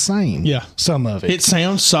so insane. Yeah. Some of it. It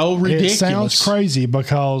sounds so ridiculous. It sounds crazy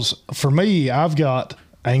because for me, I've got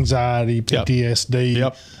anxiety, PTSD.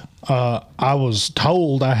 Yep. I was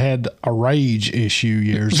told I had a rage issue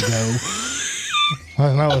years ago.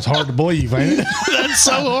 I know it's hard to believe, ain't it? That's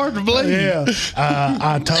so hard to believe. Yeah,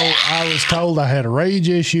 I was told I had a rage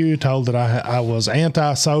issue. Told that I was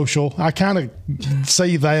antisocial. I kind of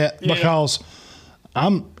see that because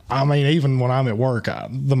even when I'm at work,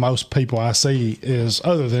 the most people I see is,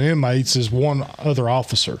 other than inmates, is one other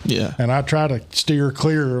officer. Yeah, and I try to steer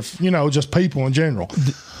clear of just people in general.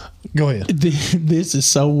 Go ahead. This is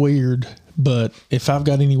so weird, but if I've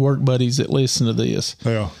got any work buddies that listen to this,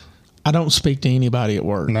 I don't speak to anybody at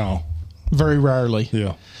work. No. Very rarely.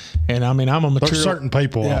 Yeah. And I mean, I'm a material. There's certain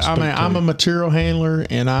people. I'm a material handler,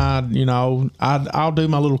 and I'll do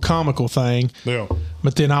my little comical thing. Yeah.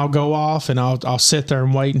 But then I'll go off and I'll sit there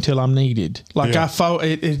and wait until I'm needed. Like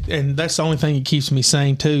and that's the only thing that keeps me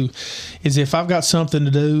sane too, is if I've got something to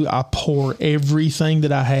do, I pour everything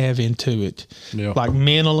that I have into it. Yeah. Like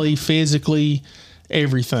mentally, physically,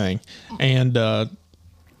 everything. And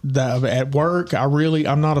at work,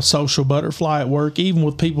 I'm not a social butterfly at work, even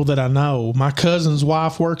with people that I know. My cousin's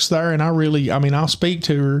wife works there, and I'll speak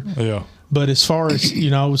to her. Yeah. But as far as,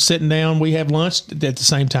 sitting down, we have lunch at the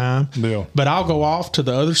same time. Yeah. But I'll go off to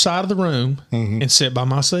the other side of the room and sit by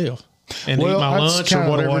myself and eat my lunch or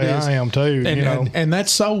whatever it is. I am too. And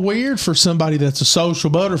that's so weird for somebody that's a social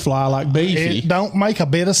butterfly like Beefy. It don't make a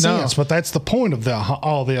bit of sense, but that's the point of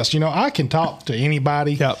all this. I can talk to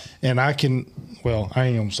anybody, and I can well, I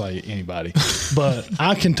ain't gonna say anybody, but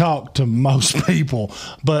I can talk to most people.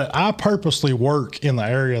 But I purposely work in the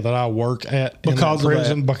area that I work at Because of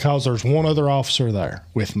that. because there's one other officer there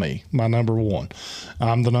with me, my number one.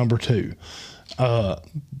 I'm the number two.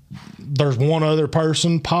 There's one other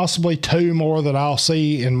person, possibly two more that I'll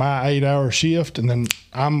see in my 8-hour shift, and then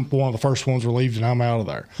I'm one of the first ones relieved and I'm out of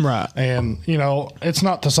there. Right. And, it's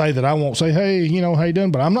not to say that I won't say, hey, how you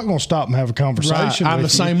doing? But I'm not going to stop and have a conversation. Right. I'm the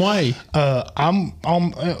same way.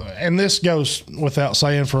 And this goes without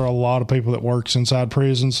saying for a lot of people that works inside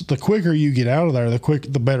prisons. The quicker you get out of there,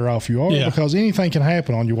 the better off you are, because anything can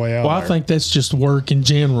happen on your way out. Well, I think that's just work in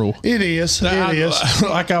general. It is. It is.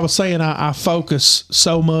 Like I was saying, I focus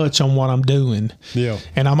so much on what I'm doing. Yeah.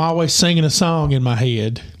 And I'm always singing a song in my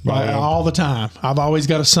head all the time. I've always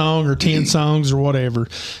got a song or 10 songs or whatever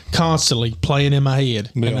constantly playing in my head.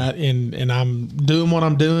 Yeah. And I'm doing what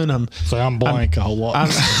I'm doing. I'm blank a whole lot.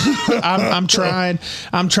 I'm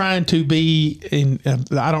trying to be in.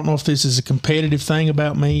 I don't know if this is a competitive thing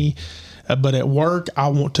about me, but at work I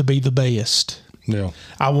want to be the best. Yeah.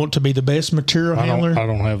 I want to be the best material handler. I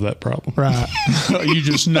don't have that problem. Right. You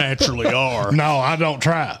just naturally are. No, I don't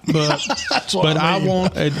try. But That's what I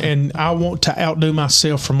mean. I want to outdo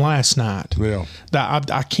myself from last night. Yeah.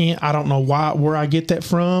 I can't. I don't know where I get that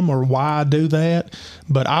from or why I do that.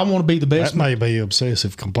 But I want to be the best. That may be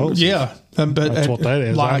obsessive compulsive. Yeah. But that's what that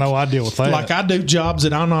is. I know I deal with that. Like I do jobs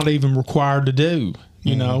that I'm not even required to do.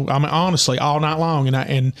 You know, I mean, honestly, all night long,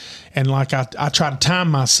 and like I try to time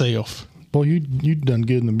myself. Boy, you done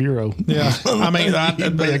good in the bureau. Yeah, I mean,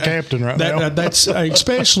 You'd be a captain right now. That's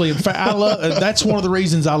especially. In fact, I love. That's one of the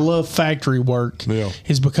reasons I love factory work. Yeah.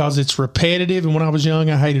 Is because it's repetitive. And when I was young,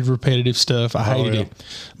 I hated repetitive stuff. I hated it,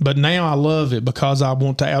 but now I love it because I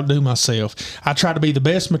want to outdo myself. I try to be the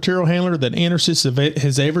best material handler that Intersys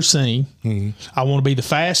has ever seen. Mm-hmm. I want to be the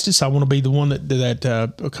fastest. I want to be the one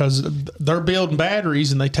that because they're building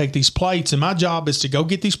batteries and they take these plates, and my job is to go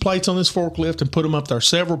get these plates on this forklift and put them up there.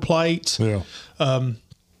 Several plates. Yeah.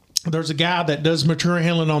 There's a guy that does material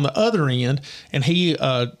handling on the other end, and he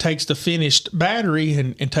takes the finished battery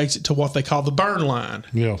and takes it to what they call the burn line.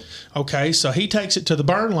 Yeah. Okay, so he takes it to the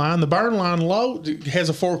burn line. The burn line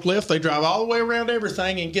has a forklift. They drive all the way around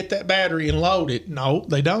everything and get that battery and load it. No,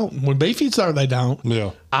 they don't. When Beefy's there, they don't.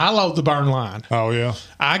 Yeah. I load the burn line. Oh, yeah.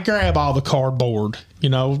 I grab all the cardboard.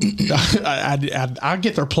 I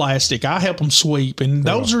get their plastic. I help them sweep, and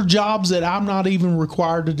those are jobs that I'm not even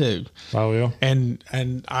required to do. Oh yeah, and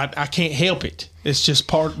I can't help it. It's just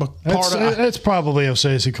part of. It's probably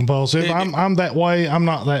obsessive compulsive. I'm that way. I'm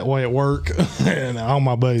not that way at work, and all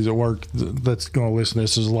my buddies at work that's going to listen to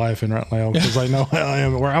this is laughing right now because they know how I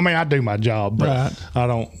am at work. I mean, I do my job, but I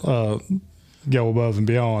don't. Go above and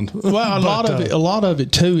beyond. Well, a lot of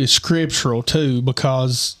it too is scriptural too,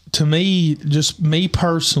 because to me, just me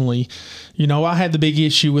personally, I had the big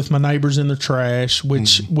issue with my neighbors in their trash,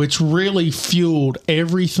 which really fueled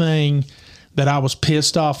everything that I was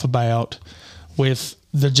pissed off about with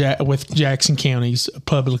Jackson County's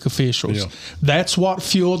public officials. Yeah. That's what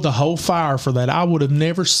fueled the whole fire for that. I would have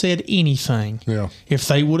never said anything if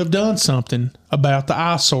they would have done something about the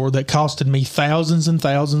eyesore that costed me thousands and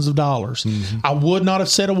thousands of dollars. Mm-hmm. I would not have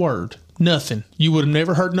said a word. Nothing. You would have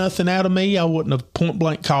never heard nothing out of me. I wouldn't have point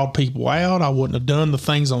blank called people out. I wouldn't have done the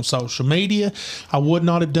things on social media. I would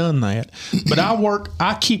not have done that. But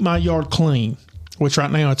I keep my yard clean. Which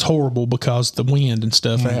right now it's horrible because the wind and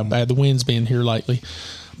stuff, how bad the wind's been here lately.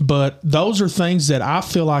 But those are things that I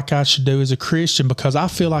feel like I should do as a Christian because I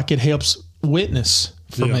feel like it helps witness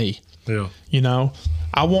for me. Yeah.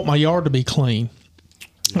 I want my yard to be clean.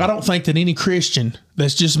 I don't think that any Christian,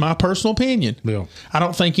 that's just my personal opinion. Yeah. I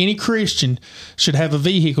don't think any Christian should have a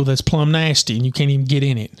vehicle that's plumb nasty and you can't even get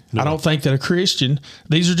in it. Yeah. I don't think that a Christian,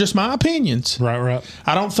 these are just my opinions. Right.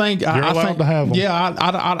 I don't think. You're allowed to have them. Yeah,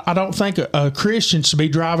 I don't think a Christian should be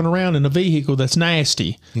driving around in a vehicle that's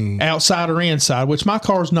nasty, outside or inside, which my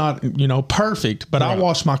car's not, perfect, but I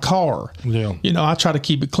wash my car. Yeah. I try to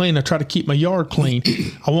keep it clean. I try to keep my yard clean.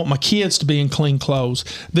 I want my kids to be in clean clothes.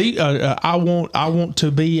 I want to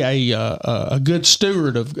be a good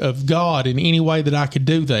steward of God in any way that I could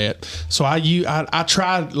do that. So I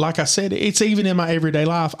try, like I said, it's even in my everyday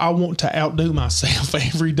life. I want to outdo myself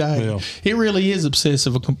every day. Yeah. It really is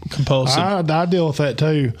obsessive compulsive. I deal with that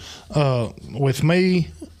too. With me,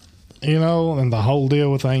 and the whole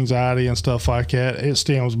deal with anxiety and stuff like that, it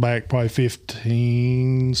stems back probably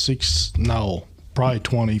probably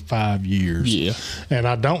 25 years. Yeah. And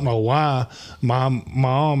I don't know why. My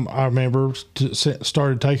mom, I remember,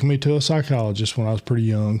 started taking me to a psychologist when I was pretty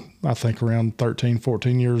young. I think around 13,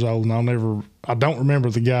 14 years old. And I don't remember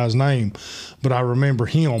the guy's name, but I remember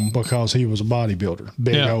him because he was a bodybuilder.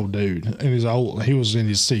 Big old dude. And he was in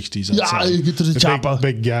his 60s. Yeah, you get to the chopper.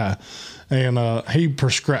 Big guy. And he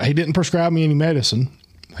didn't prescribe me any medicine.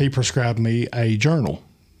 He prescribed me a journal.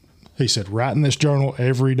 He said, write in this journal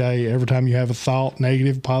every day, every time you have a thought,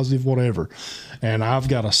 negative, positive, whatever. And I've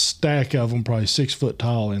got a stack of them, probably 6 foot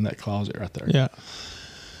tall, in that closet right there. Yeah.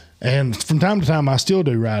 And from time to time, I still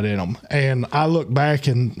do write in them. And I look back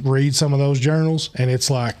and read some of those journals, and it's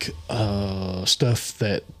like stuff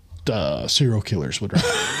that serial killers would write.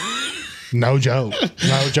 No joke.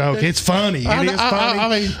 No joke. It's funny. It is funny.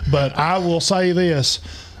 I mean, but I will say this.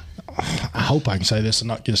 I hope I can say this and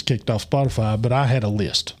not get us kicked off Spotify, but I had a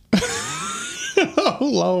list. Oh,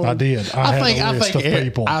 Lord. I did. I had a list of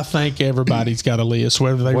people. I think everybody's got a list,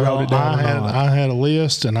 whether they wrote it down or not. I had a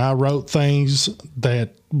list, and I wrote things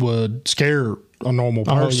that would scare a normal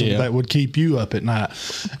person, that would keep you up at night.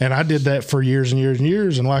 And I did that for years and years and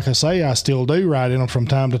years. And like I say, I still do write in them from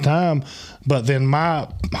time to time. But then my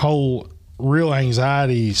whole real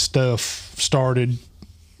anxiety stuff started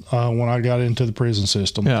when I got into the prison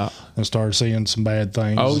system and started seeing some bad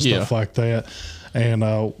things and stuff like that. And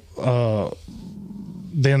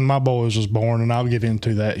then my boys was born, and I'll get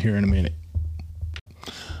into that here in a minute.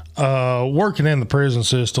 Working in the prison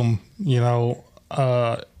system,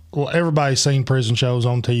 everybody's seen prison shows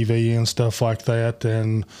on TV and stuff like that,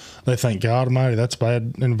 and they think, God Almighty, that's a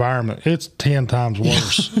bad environment. It's 10 times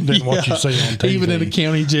worse than what you see on TV. Even in a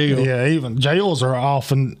county jail. Yeah, even jails are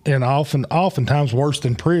oftentimes worse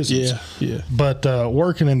than prisons. Yeah. But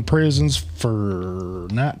working in prisons for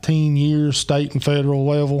 19 years, state and federal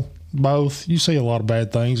level, both, you see a lot of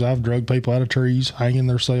bad things. I've drugged people out of trees, hanging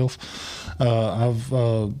themselves. I've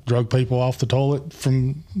drugged people off the toilet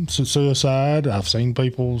from suicide. I've seen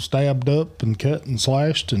people stabbed up and cut and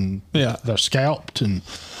slashed, and they're scalped and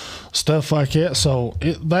stuff like that. So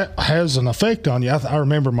that has an effect on you. I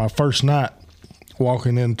remember my first night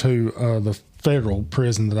walking into the federal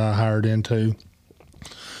prison that I hired into.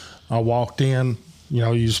 I walked in.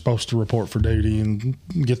 You're supposed to report for duty and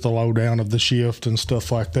get the lowdown of the shift and stuff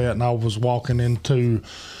like that. And I was walking into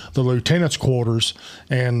the lieutenant's quarters,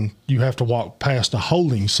 and you have to walk past a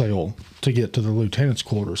holding cell to get to the lieutenant's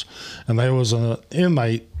quarters. And there was an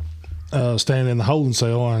inmate standing in the holding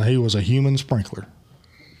cell, and he was a human sprinkler,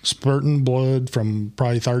 spurting blood from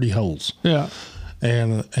probably 30 holes. Yeah.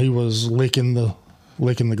 And he was licking the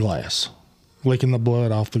glass, licking the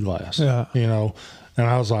blood off the glass. Yeah. And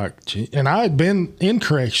I was like, gee. And I had been in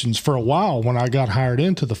corrections for a while when I got hired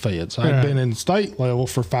into the feds. I had been in state level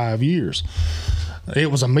for 5 years. It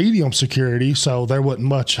was a medium security, so there wasn't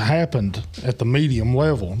much happened at the medium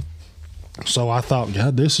level. So I thought,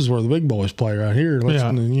 God, this is where the big boys play right here.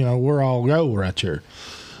 We're all go right here.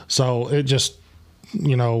 So it just,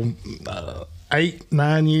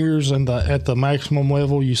 8-9 years at the maximum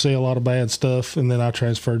level, you see a lot of bad stuff. And then I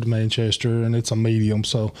transferred to Manchester, and it's a medium.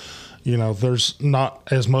 So, there's not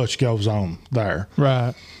as much goes on there.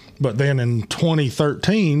 Right. But then in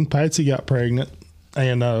 2013, Patsy got pregnant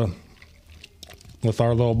and with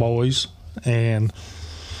our little boys. And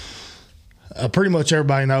pretty much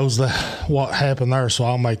everybody knows what happened there, so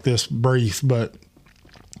I'll make this brief. But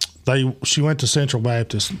she went to Central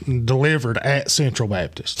Baptist and delivered at Central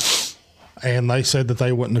Baptist. And they said that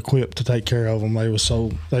they wasn't equipped to take care of them. They was so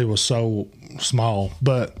small.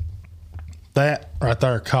 But that right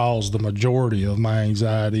there caused the majority of my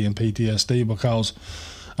anxiety and PTSD, because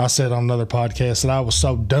I said on another podcast that I was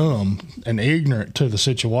so dumb and ignorant to the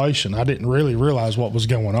situation. I didn't really realize what was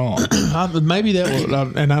going on. Maybe that was,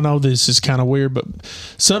 and I know this is kind of weird, but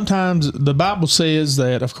sometimes the Bible says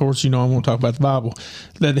that, of course, I won't talk about the Bible,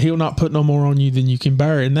 that he'll not put no more on you than you can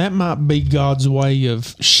bear. And that might be God's way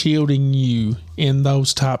of shielding you in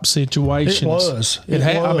those type situations. It was.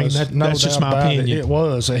 I mean, that's just my opinion. It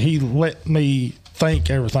was. He let me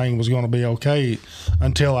think everything was going to be okay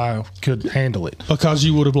until I could handle it. Because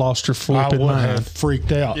you would have lost your flipping mind. I would have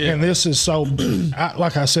freaked out. Yeah. And this is so,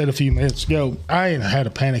 like I said a few minutes ago, I ain't had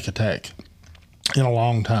a panic attack in a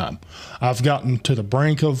long time. I've gotten to the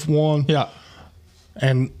brink of one. Yeah.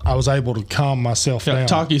 And I was able to calm myself down.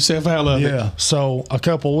 Talk yourself out of it. Yeah. So a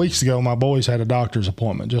couple of weeks ago, my boys had a doctor's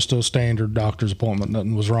appointment, just a standard doctor's appointment.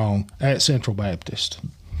 Nothing was wrong at Central Baptist.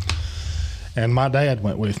 And my dad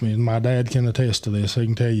went with me, and my dad can attest to this. He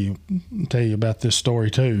can tell you about this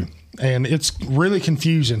story too. And it's really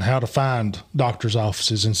confusing how to find doctors'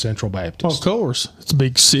 offices in Central Baptist. Well, of course, it's a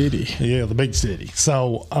big city. Yeah, the big city.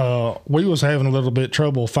 So we was having a little bit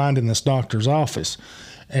trouble finding this doctor's office,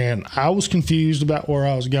 and I was confused about where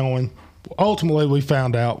I was going. Ultimately, we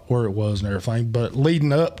found out where it was and everything. But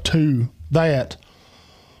leading up to that,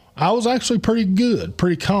 I was actually pretty good,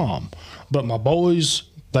 pretty calm. But my boys,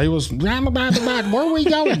 they was, I'm about, where are we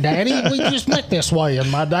going, Daddy? We just went this way. And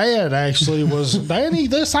my dad actually was, Daddy,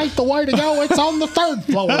 this ain't the way to go. It's on the 3rd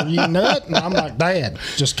floor, you nut. And I'm like, Dad,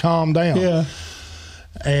 just calm down. Yeah.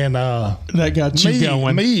 And that got you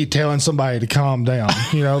going. Me telling somebody to calm down,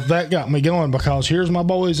 that got me going, because here's my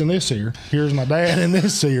boys in this ear, here's my dad in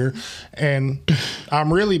this ear, and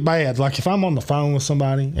I'm really bad. Like if I'm on the phone with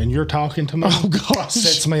somebody and you're talking to me, it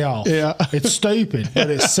sets me off. Yeah, it's stupid,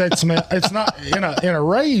 but it sets me. It's not in a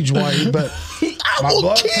rage way, but my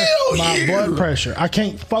blood pressure. I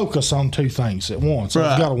can't focus on two things at once. Right.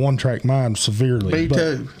 I've got a one-track mind severely. Me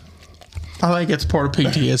too. I think it's part of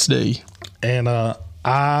PTSD. And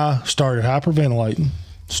I started hyperventilating,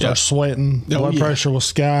 sweating, blood pressure was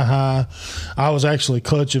sky high. I was actually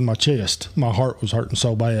clutching my chest. My heart was hurting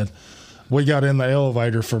so bad. We got in the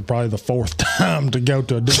elevator for probably the 4th time to go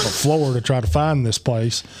to a different floor to try to find this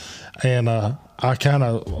place. And I kind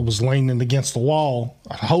of was leaning against the wall,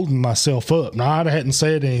 holding myself up. Now, I hadn't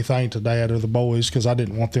said anything to Dad or the boys because I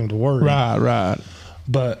didn't want them to worry. Right.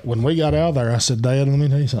 But when we got out of there, I said, Dad, let me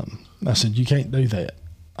tell you something. I said, you can't do that.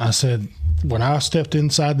 I said, when I stepped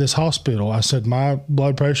inside this hospital, I said my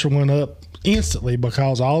blood pressure went up instantly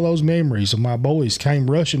because all those memories of my boys came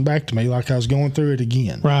rushing back to me like I was going through it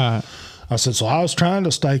again. Right. I said, so I was trying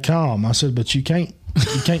to stay calm. I said, but you can't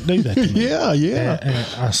do that to me. Yeah. And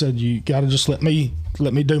I said, you got to just let me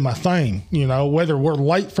do my thing, whether we're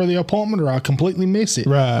late for the appointment or I completely miss it.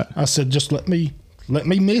 Right. I said, just let me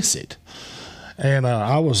miss it. And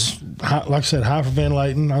I was, like I said,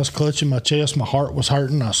 hyperventilating. I was clutching my chest. My heart was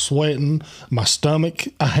hurting. I was sweating. My stomach,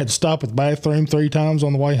 I had to stop at the bathroom 3 times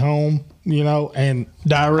on the way home, and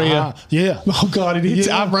diarrhea. Yeah. Oh, God, it is.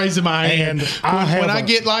 Yeah. I'm raising my hand. And when I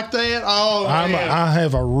get like that, I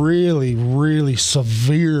have a really, really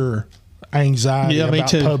severe anxiety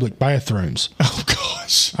about public bathrooms. Oh,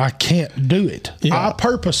 gosh. I can't do it. Yeah. I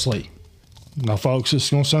purposely, now, folks, this is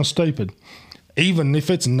going to sound stupid, even if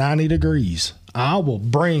it's 90 degrees, I will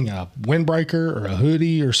bring a windbreaker or a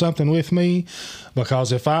hoodie or something with me,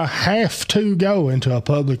 because if I have to go into a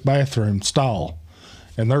public bathroom stall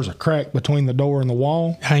and there's a crack between the door and the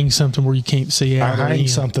wall, hang something where you can't see out. I hang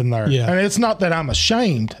something there. Yeah. And it's not that I'm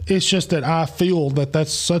ashamed. It's just that I feel that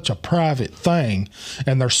that's such a private thing,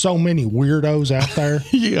 and there's so many weirdos out there.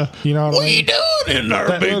 Yeah. You know what I mean? you doing in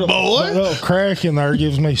there, big boy? That little crack in there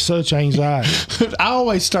gives me such anxiety. I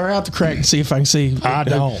always stare out the crack and see if I can see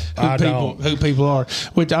who people are.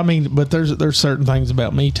 Which, I mean, but there's certain things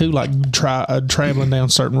about me too, like traveling down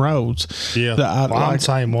certain roads. Yeah. I'm the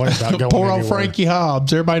same way about going poor old anywhere. Frankie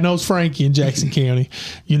Hobbs. Everybody knows Frankie in Jackson County.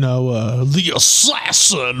 The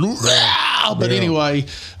assassin. But anyway,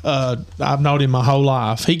 I've known him my whole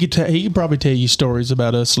life. He could probably tell you stories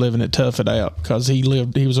about us living at Tough It Out, because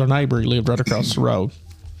he was our neighbor. He lived right across the road.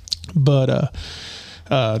 But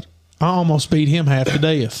I almost beat him half to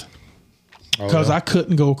death because I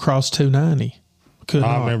couldn't go across 290.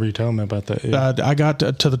 I remember you telling me about that. Yeah. I got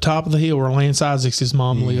to the top of the hill where Lance Isaacs, his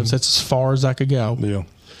mom, lives. That's as far as I could go. Yeah.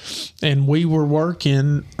 And we were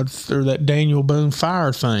working through that Daniel Boone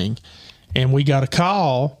fire thing, and we got a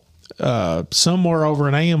call somewhere over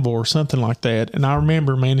in Anvil or something like that. And I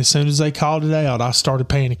remember, man, as soon as they called it out, I started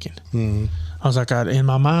panicking. Mm-hmm. I was like, in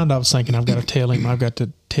my mind, I was thinking, I've got to tell him. How do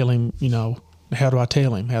I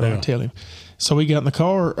tell him? How do I tell him? So we got in the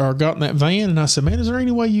car, or got in that van, and I said, man, is there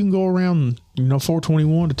any way you can go around,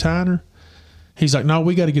 421 to Tyner? He's like, no,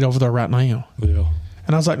 we got to get over there right now. Yeah.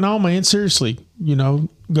 And I was like, no, man, seriously,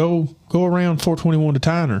 go around 421 to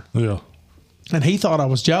Tyner. Yeah. And he thought I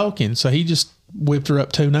was joking, so he just whipped her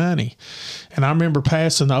up 290. And I remember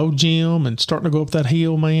passing the old gym and starting to go up that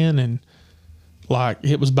hill, man, and like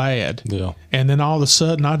it was bad. Yeah. And then all of a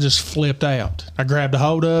sudden, I just flipped out. I grabbed a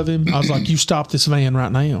hold of him. I was like, you stop this van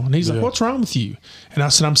right now. And he's like, what's wrong with you? And I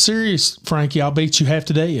said, I'm serious, Frankie. I'll beat you half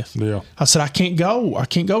to death. Yeah. I said, I can't go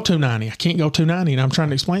 290. I can't go 290. And I'm trying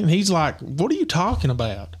to explain. And he's like, what are you talking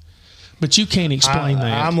about? But you can't explain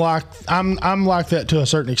that. I'm like that to a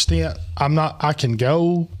certain extent. I can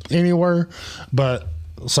go anywhere, but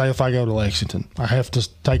say if I go to Lexington, I have to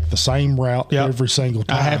take the same route every single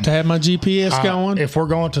time. I have to have my GPS going. If we're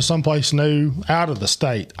going to someplace new out of the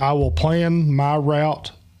state, I will plan my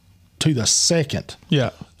route to the second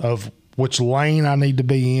of which lane I need to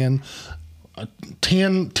be in.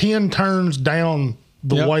 10 turns down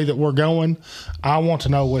the way that we're going, I want to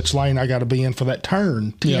know which lane I got to be in for that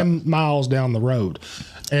turn 10 miles down the road.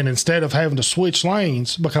 And instead of having to switch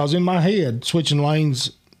lanes, because in my head, switching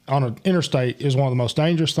lanes on an interstate is one of the most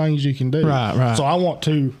dangerous things you can do. Right. So I want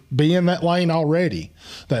to be in that lane already.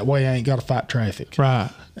 That way I ain't got to fight traffic. Right.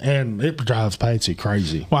 And it drives Patsy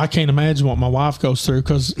crazy. Well, I can't imagine what my wife goes through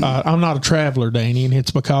because I'm not a traveler, Danny, and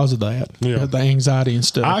it's because of that, the anxiety and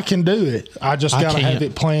stuff. I can do it. I just got to have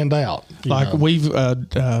it planned out. Like we've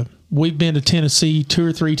been to Tennessee 2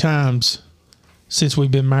 or 3 times since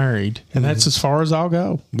we've been married, and that's as far as I'll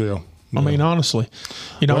go. Yeah. I mean, honestly,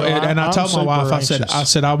 well, and I told my wife, I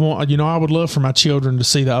said, I want, I would love for my children to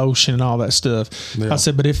see the ocean and all that stuff. Yeah. I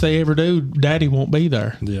said, but if they ever do, Daddy won't be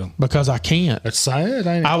there. Yeah. Because I can't. It's sad,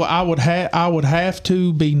 ain't it? I would have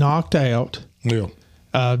to be knocked out. Yeah.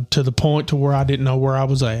 To the point to where I didn't know where I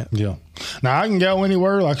was at. Yeah. Now I can go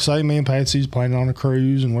anywhere. Like I say, me and Patsy's planning on a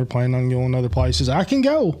cruise, and we're planning on going other places. I can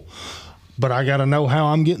go. But I got to know how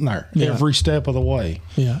I'm getting there every step of the way.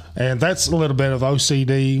 Yeah. And that's a little bit of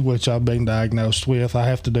OCD, which I've been diagnosed with. I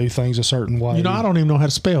have to do things a certain way. I don't even know how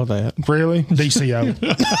to spell that. Really? DCO.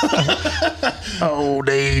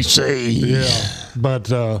 DC. Yeah.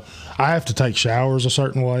 But I have to take showers a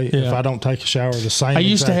certain way. Yeah. If I don't take a shower the same way, I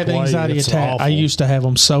used to have anxiety attacks. I used to have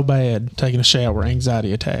them so bad, taking a shower,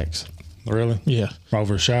 anxiety attacks. Really? Yeah.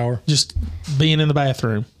 Over a shower? Just being in the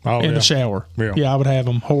bathroom, in the shower. Yeah, I would have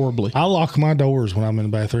them horribly. I lock my doors when I'm in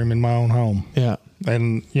the bathroom in my own home. Yeah.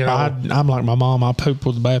 And, I'm like my mom. I poop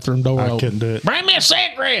with the bathroom door open. I couldn't do it. Bring me a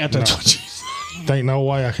cigarette. That's what you said. Ain't no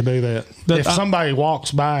way I could do that. If somebody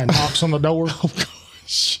walks by and knocks on the door,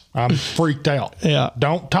 I'm freaked out. Yeah.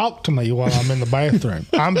 Don't talk to me while I'm in the bathroom.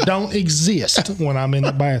 I don't exist when I'm in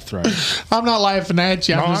the bathroom. I'm not laughing at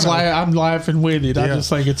you. I'm laughing with it. Yeah. I just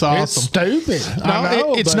think it's awesome. It's stupid.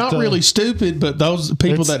 No, it's not really stupid, but those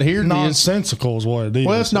people that hear nonsensical is what it is.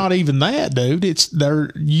 Well, it's not even that, dude. It's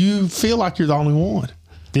you feel like you're the only one.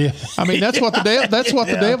 Yeah, I mean that's what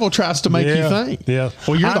the devil tries to make you think. Yeah,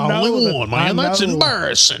 well, you're the only one, man. That's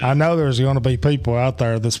embarrassing. I know there's going to be people out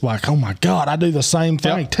there that's like, "Oh my God, I do the same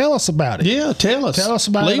thing." Yep. Tell us about it. Yeah, tell us. Tell us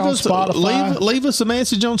about it on Spotify. Leave us a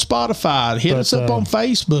message on Spotify. Hit us up on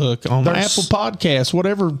Facebook, on Apple Podcasts,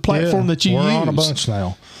 whatever platform that you use. We're on a bunch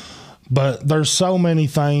now. But there's so many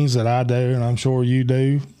things that I do, and I'm sure you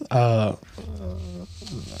do.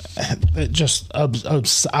 It just I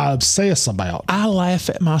obsess about. I laugh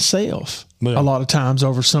at myself a lot of times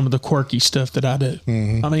over some of the quirky stuff that I do.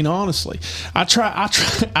 Mm-hmm. I mean, honestly, I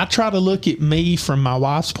try to look at me from my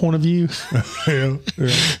wife's point of view,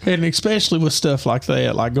 and especially with stuff like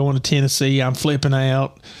that, like going to Tennessee, I'm flipping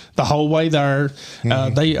out the whole way there.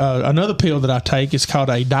 Mm-hmm. Another pill that I take is called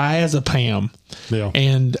a diazepam. Yeah.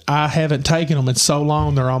 And I haven't taken them in so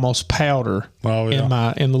long they're almost powder in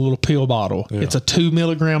the little pill bottle. Yeah. It's a 2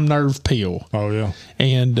 milligram nerve pill. Oh yeah.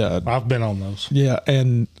 And I've been on those. Yeah,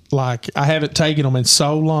 and like I haven't taken them in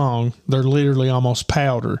so long they're literally almost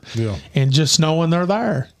powder. Yeah. And just knowing they're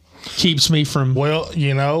there keeps me from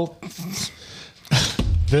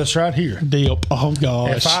this right here. Dip. Oh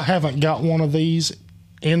gosh. If I haven't got one of these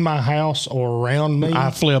in my house or around me,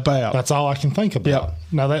 I flip out. That's all I can think about. Yep.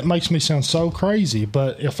 Now that makes me sound so crazy,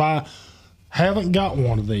 but if I haven't got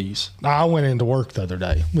one of these, I went into work the other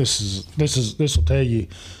day. This will tell you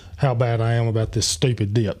how bad I am about this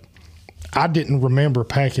stupid dip. I didn't remember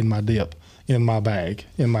packing my dip in my bag,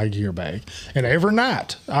 in my gear bag, and every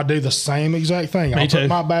night I do the same exact thing. I'll put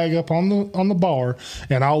my bag up on the bar,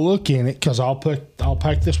 and I'll look in it because I'll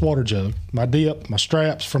pack this water jug, my dip, my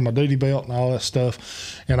straps from my duty belt, and all that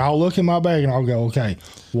stuff, and I'll look in my bag and I'll go, okay,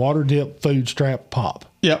 water, dip, food, strap, pop.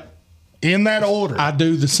 Yep. In that order. I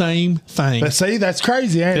do the same thing. But see, that's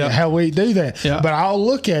crazy, ain't it? How we do that. Yep. But I'll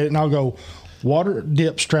look at it and I'll go, water,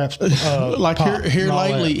 dip, straps, like pop, here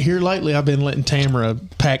lately I've been letting Tamara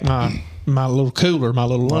pack my little cooler, my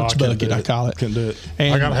little lunch bucket, I call it. Can do it.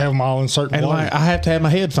 And I got to have them all in certain ways. Like, I have to have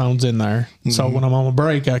my headphones in there. Mm-hmm. So when I'm on a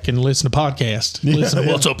break, I can listen to podcasts. Listen to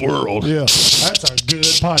What's Up World. Yeah. That's a good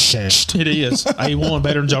podcast. It is. A1,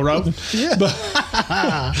 better than Joe Rogan. Yeah.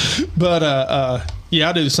 But yeah,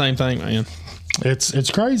 I do the same thing, man.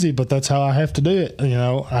 It's crazy, but that's how I have to do it.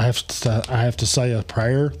 I have to say a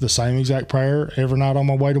prayer, the same exact prayer every night on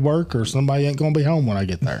my way to work, or somebody ain't going to be home when I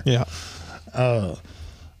get there. Yeah.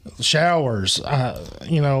 Showers,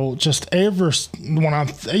 just when I'm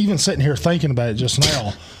even sitting here thinking about it just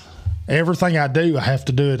now, everything I do, I have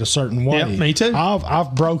to do it a certain way. Yeah, me too.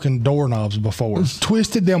 I've broken doorknobs before,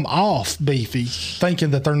 twisted them off, Beefy, thinking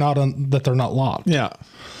that they're not locked. Yeah.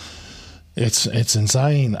 It's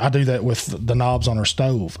insane. I do that with the knobs on our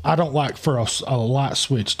stove. I don't like for a light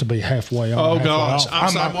switch to be halfway on. Oh, halfway gosh. off.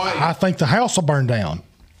 I'm the same way. I think the house will burn down.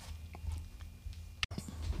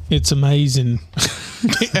 It's amazing,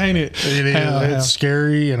 ain't it? It is. It's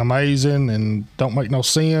scary and amazing and don't make no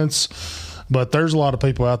sense. But there's a lot of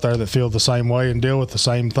people out there that feel the same way and deal with the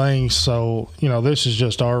same things. So, this is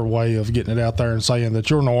just our way of getting it out there and saying that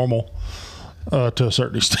you're normal to a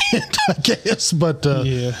certain extent, I guess. But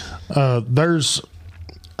there's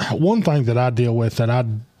one thing that I deal with that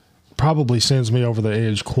probably sends me over the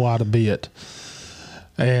edge quite a bit.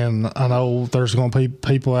 And I know there's going to be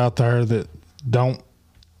people out there that don't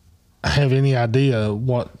have any idea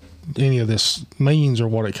what any of this means or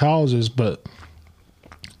what it causes, but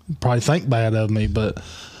probably think bad of me. But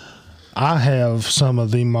I have some of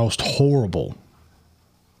the most horrible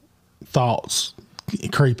thoughts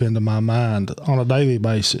creep into my mind on a daily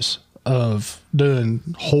basis of doing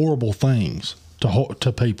horrible things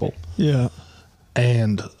to people. Yeah.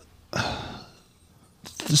 And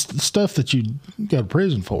the stuff that you go to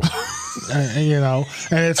prison for. And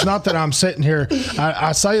it's not that I'm sitting here,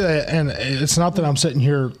 I say that, and it's not that I'm sitting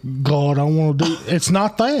here, God, I want to do, it's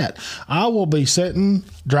not that. I will be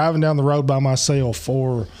driving down the road by myself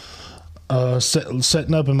or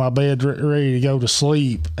sitting up in my bed ready to go to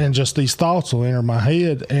sleep, and just these thoughts will enter my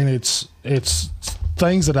head, and it's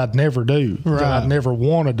things that I'd never do, that I'd never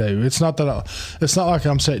want to do. It's not like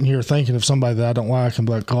I'm sitting here thinking of somebody that I don't like and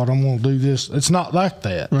be like, God, I'm going to do this. It's not like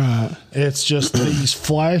that. Right. It's just these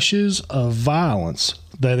flashes of violence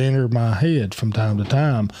that enter my head from time to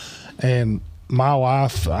time. And my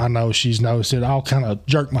wife, I know she's noticed it. I'll kind of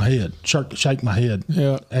jerk my head, shake my head.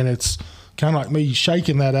 Yeah. And it's kind of like me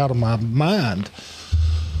shaking that out of my mind.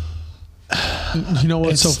 You know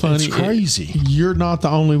what's so funny? It's crazy. You're not the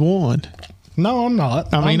only one. No, I'm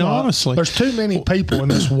not. I mean, honestly, there's too many people in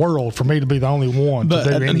this world for me to be the only one to do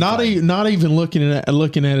anything. Not even looking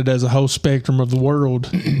at it as a whole spectrum of the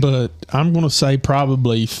world, but I'm going to say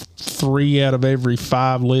probably 3 out of every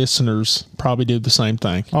 5 listeners probably do the same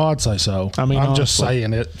thing. Oh, I'd say so. I mean, I'm just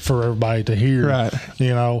saying it for everybody to hear, right?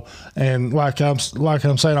 And like I'm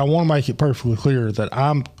saying, I want to make it perfectly clear that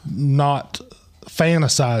I'm not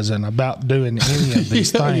fantasizing about doing any of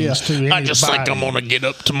these things to anybody. I just think I'm going to get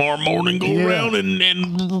up tomorrow morning, go around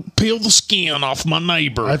and peel the skin off my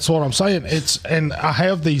neighbor. That's what I'm saying. And I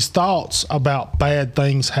have these thoughts about bad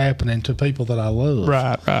things happening to people that I love.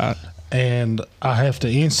 Right. And I have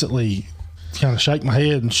to instantly kind of shake my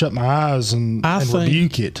head and shut my eyes and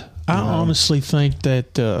rebuke it. I honestly think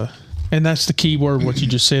that, and that's the key word, what you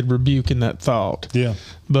just said, rebuking that thought. Yeah.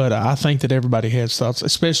 But I think that everybody has thoughts,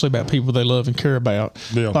 especially about people they love and care about.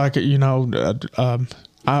 Yeah. Like,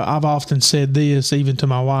 I've often said this, even to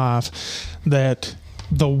my wife, that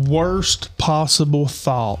the worst possible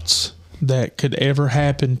thoughts that could ever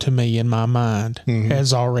happen to me in my mind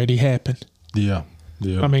has already happened. Yeah.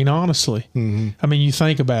 Yeah. I mean, honestly. Mm-hmm. I mean, you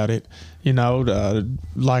think about it.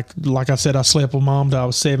 Like I said, I slept with Mom till I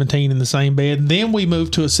was 17 in the same bed. And then we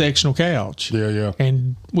moved to a sectional couch. Yeah.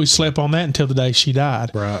 And we slept on that until the day she died.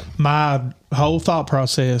 Right. My whole thought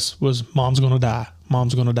process was, Mom's going to die.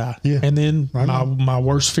 Mom's going to die. Yeah. And then my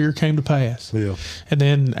worst fear came to pass. Yeah. And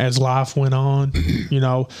then as life went on,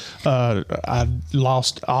 I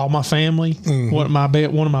lost all my family, one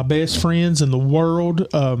of my best friends in the world,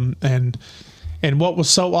 and what was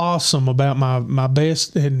so awesome about my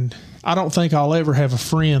best, and I don't think I'll ever have a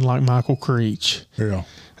friend like Michael Creech. Yeah.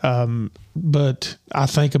 But I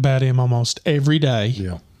think about him almost every day.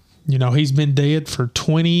 Yeah. He's been dead for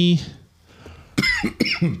 22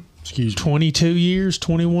 years,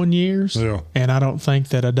 21 years. Yeah. And I don't think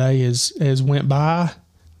that a day has went by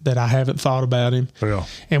that I haven't thought about him. Yeah.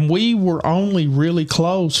 And we were only really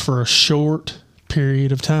close for a short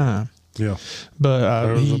period of time. Yeah. But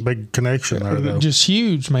there was a big connection there, though. Just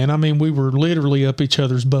huge, man. I mean, we were literally up each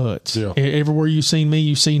other's butts. Yeah. Everywhere you seen me,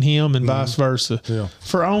 you seen him, and vice versa. Yeah.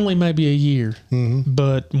 For only maybe a year. Mm-hmm.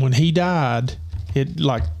 But when he died, it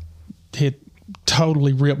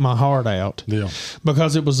totally ripped my heart out. Yeah.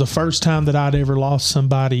 Because it was the first time that I'd ever lost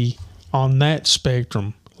somebody on that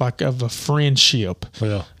spectrum, like of a friendship.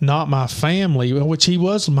 Yeah. Not my family, which he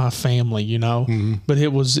was my family, but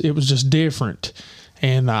it was just different.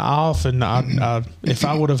 And I often, if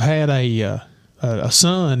I would have had a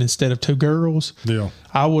son instead of 2 girls,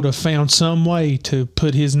 I would have found some way to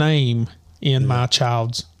put his name in my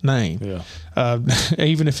child's name. Yeah.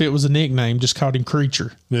 Even if it was a nickname, just called him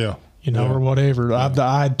Creature. Yeah. Or whatever. Yeah.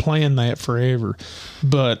 I'd planned that forever.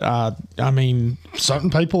 But, I mean... Certain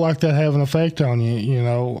people like that have an effect on you,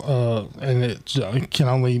 and it can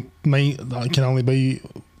only be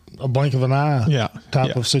a blink of an eye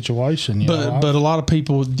type of situation. But a lot of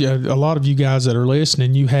people, a lot of you guys that are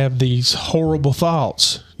listening, you have these horrible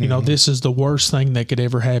thoughts. You know, this is the worst thing that could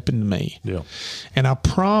ever happen to me. Yeah. And I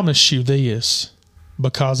promise you this,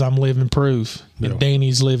 because I'm living proof, and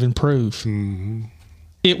Danny's living proof. Mm-hmm.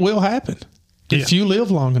 It will happen if you live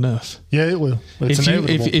long enough. Yeah, it will. It's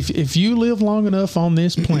inevitable. If you live long enough on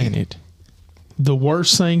this planet, the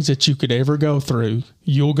worst things that you could ever go through,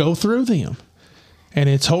 you'll go through them. And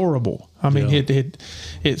it's horrible. I mean,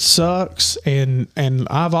 it sucks, and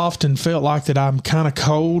I've often felt like that I'm kind of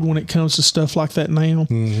cold when it comes to stuff like that now.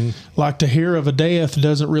 Mm-hmm. Like, to hear of a death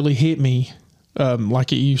doesn't really hit me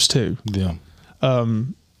like it used to. Yeah.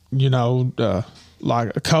 You know,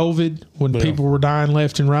 like COVID, when people were dying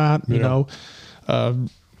left and right, you know,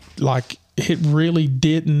 like, it really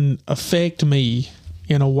didn't affect me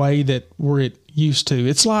in a way that where it used to.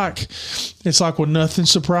 It's like when nothing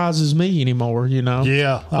surprises me anymore, you know?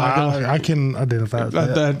 Yeah. Like, I can identify with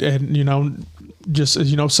that. And, you know, just,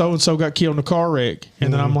 you know, so-and-so got killed in a car wreck.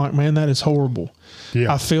 And then I'm like, man, that is horrible.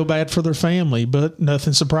 Yeah. I feel bad for their family, but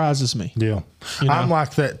nothing surprises me. Yeah. You know? I'm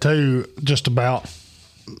like that too, just about,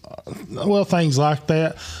 well, things like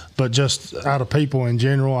that, but just out of people in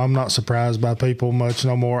general, I'm not surprised by people much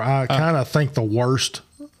no more. I kind of think the worst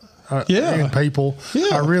in people.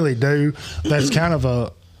 Yeah. I really do. That's kind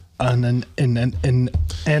of an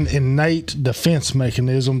innate defense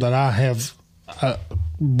mechanism that I have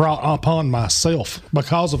brought upon myself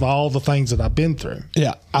because of all the things that I've been through.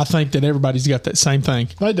 Yeah, I think that everybody's got that same thing.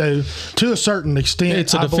 They do, to a certain extent.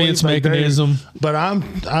 It's a defense mechanism. But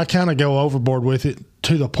I kind of go overboard with it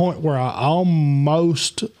to the point where I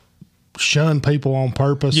almost shun people on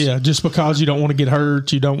purpose. Yeah, just because you don't want to get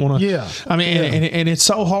hurt, you don't want to. Yeah, I mean, and it's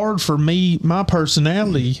so hard for me, my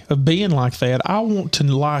personality of being like that. I want to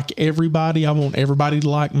like everybody. I want everybody to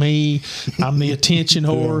like me. I'm the attention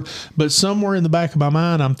whore. But somewhere in the back of my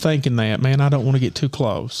mind, I'm thinking that, man, I don't want to get too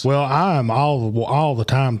close. Well, I'm all the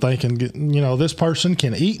time thinking, you know, this person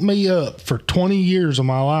can eat me up for 20 years of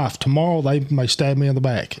my life. Tomorrow they may stab me in the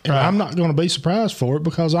back, and I'm not going to be surprised for it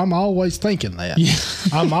because I'm always thinking that. Yeah.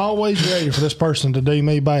 I'm always ready for this person to do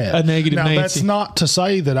me bad. A negative now, Nancy. That's not to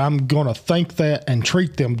say that I'm going to think that and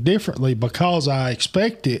treat them differently because I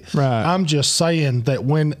expect it. Right. I'm just saying that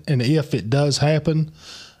when and if it does happen,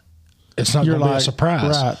 it's not going to be a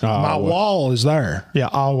surprise. Right. My wall is there. Yeah,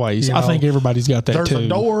 always. You I know, think everybody's got that there's too. There's a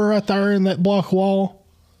door right there in that block wall,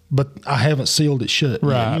 but I haven't sealed it shut.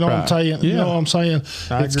 Right. You know what I'm saying? Yeah. You know what I'm saying?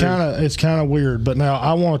 It's kind of weird. But now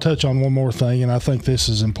I want to touch on one more thing, and I think this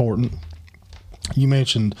is important. You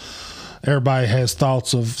mentioned everybody has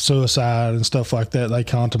thoughts of suicide and stuff like that. They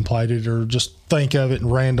contemplate it or just think of it in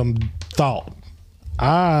random thought.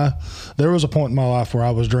 There was a point in my life where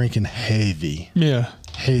I was drinking heavy. Yeah.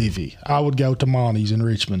 Heavy. I would go to Monty's in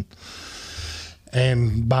Richmond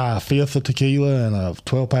and buy a fifth of tequila and a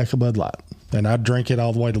 12-pack of Bud Light. And I'd drink it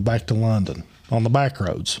all the way back to London on the back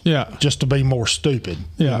roads. Yeah. Just to be more stupid.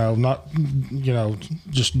 Yeah. You know, not, you know,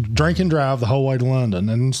 just drink and drive the whole way to London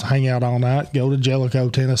and hang out all night, go to Jellicoe,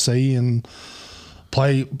 Tennessee, and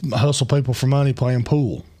hustle people for money playing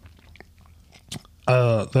pool.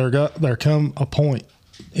 There come a point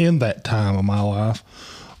in that time of my life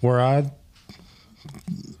where I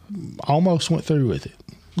almost went through with it.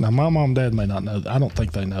 Now, my mom and dad may not know. I don't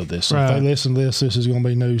think they know this. So if they listen to this is going to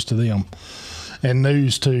be news to them. And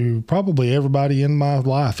news to probably everybody in my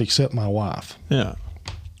life except my wife. Yeah.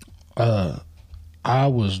 I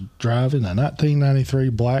was driving a 1993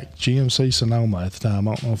 black GMC Sonoma at the time.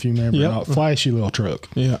 I don't know if you remember. Yep. Flashy little truck.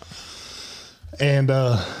 Yeah. And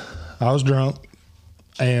I was drunk.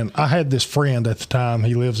 And I had this friend at the time.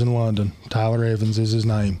 He lives in London. Tyler Evans is his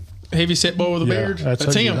name. Heavy set boy with a beard?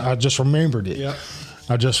 That's him. I just remembered it. Yeah.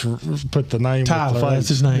 I just put the name. Tyler, that's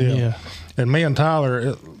his name, yeah. And me and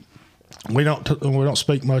Tyler, we don't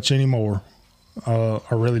speak much anymore. I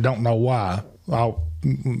really don't know why. I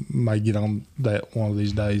may get on that one of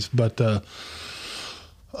these days. But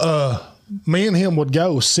me and him would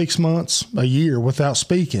go 6 months, a year without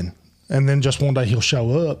speaking. And then just one day he'll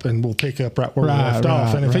show up and we'll pick up right where we left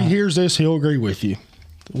off. And if he hears this, he'll agree with you.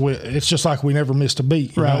 It's just like we never missed a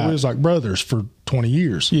beat. You know? We was like brothers for 20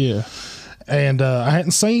 years. Yeah. And I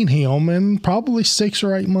hadn't seen him in probably 6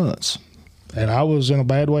 or 8 months. And I was in a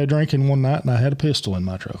bad way of drinking one night, and I had a pistol in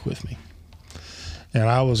my truck with me. And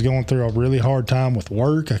I was going through a really hard time with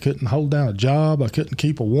work. I couldn't hold down a job. I couldn't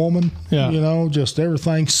keep a woman. Yeah. You know, just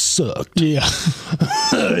everything sucked. Yeah.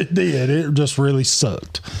 It did. It just really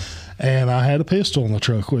sucked. And I had a pistol in the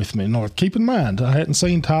truck with me. Now, keep in mind, I hadn't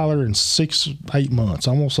seen Tyler in 6, 8 months.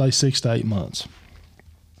 I'm going to say 6 to 8 months.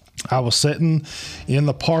 I was sitting in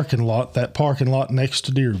the parking lot, that parking lot next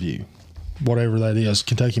to Deerview, whatever that is,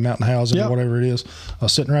 Kentucky Mountain Housing, Yep. or whatever it is. I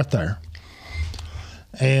was sitting right there.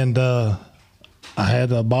 And I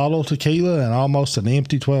had a bottle of tequila and almost an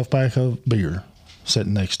empty 12-pack of beer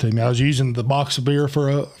sitting next to me. I was using the box of beer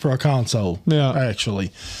for a console,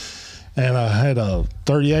 actually. And I had a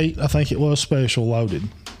 38, I think it was, special loaded.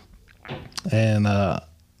 And I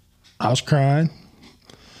was crying.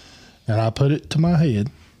 And I put it to my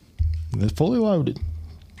head. It's fully loaded.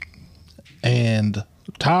 And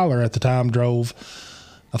Tyler at the time drove,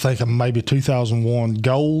 I think, maybe 2001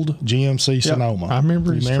 gold GMC Sonoma. I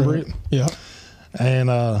remember. You remember it? Yeah.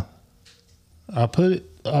 And I put it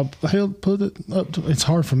up to, it's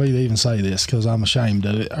hard for me to even say this because I'm ashamed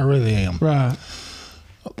of it. I really am. Right.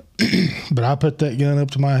 But I put that gun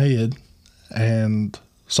up to my head and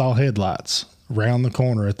saw headlights around the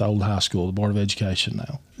corner at the old high school, the Board of Education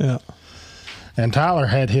now. Yeah. And Tyler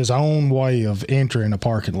had his own way of entering a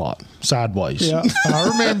parking lot sideways. Yeah. I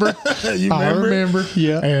remember. I remember.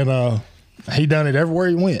 Yeah. And he done it everywhere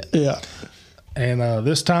he went. Yeah. And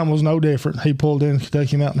this time was no different. He pulled in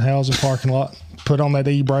Kentucky Mountain Housing parking lot, put on that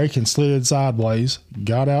e-brake and slid sideways,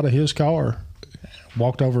 got out of his car,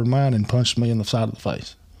 walked over to mine and punched me in the side of the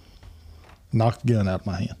face. Knocked the gun out of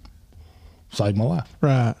my hand. Saved my life.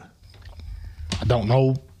 Right. I don't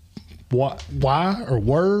know why or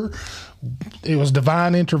where. It was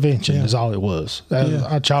divine intervention is all it was.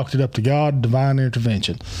 I chalked it up to God, divine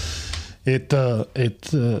intervention. I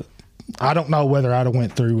don't know whether I'd have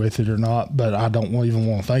went through with it or not, but I don't even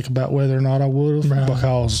want to think about whether or not I would have,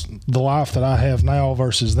 because the life that I have now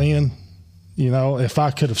versus then, you know, if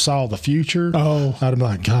I could have saw the future, I'd have been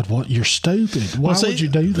like, God, what? You're stupid. Why would you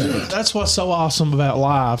do that? That's what's so awesome about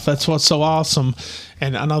life. That's what's so awesome.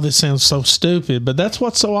 And I know this sounds so stupid, but that's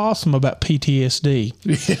what's so awesome about PTSD.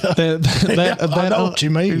 Yeah. I know what you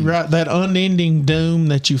mean. Right. That unending doom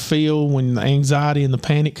that you feel when the anxiety and the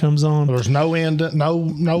panic comes on. There's no end,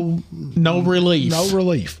 no relief. No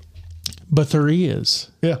relief. But there is.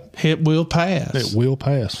 Yeah. It will pass. It will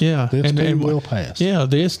pass. Yeah. This too will pass. Yeah,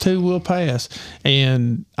 this too will pass.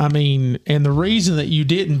 And I mean, and the reason that you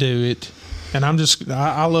didn't do it, and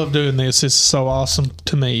I love doing this. It's so awesome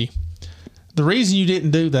to me. The reason you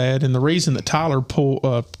didn't do that, and the reason that Tyler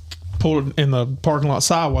pulled in the parking lot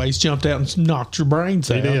sideways, jumped out and knocked your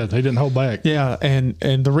brains out. He did. He didn't hold back. Yeah, and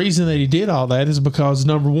the reason that he did all that is because,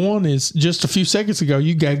 number one, is just a few seconds ago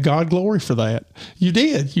you gave God glory for that. You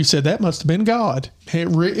did. You said that must have been God. It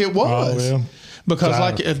was. Oh, yeah.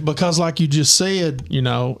 Because like you just said, you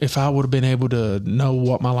know, if I would have been able to know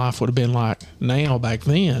what my life would have been like now back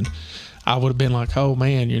then, I would have been like, oh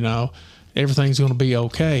man, you know, everything's going to be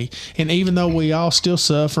okay. And even though we all still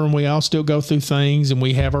suffer and we all still go through things and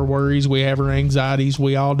we have our worries, we have our anxieties,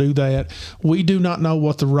 we all do that, we do not know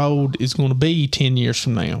what the road is going to be 10 years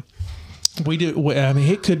from now. We do. I mean,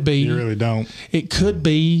 it could be. You really don't. It could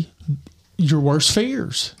be your worst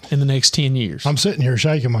fears in the next 10 years. I'm sitting here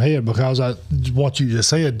shaking my head because what you just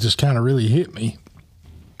said just kind of really hit me.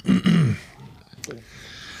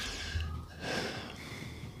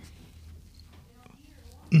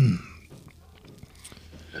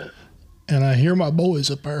 And I hear my boys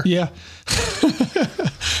up there. Yeah.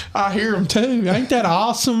 I hear them too. Ain't that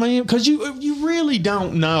awesome, man? Because you really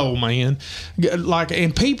don't know, man. Like,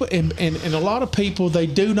 and people, and a lot of people, they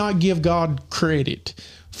do not give God credit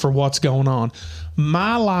for what's going on.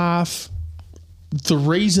 My life, the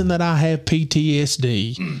reason that I have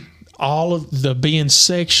PTSD, all of the being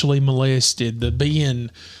sexually molested, the being,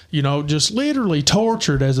 you know, just literally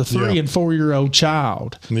tortured as a 3 and 4 year old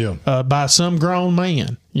child by some grown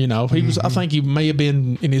man. You know, he was, I think he may have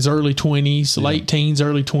been in his early 20s, late teens,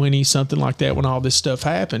 early 20s, something like that when all this stuff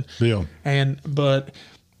happened. Yeah. But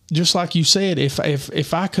just like you said,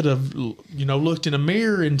 if I could have, you know, looked in a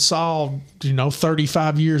mirror and saw, you know,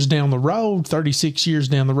 35 years down the road, 36 years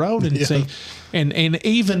down the road and see, and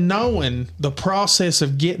even knowing the process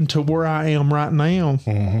of getting to where I am right now,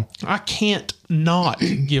 I can't not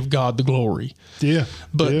give God the glory. Yeah.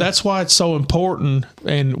 But that's why it's so important,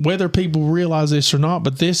 and whether people realize this or not,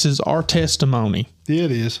 but this is our testimony. It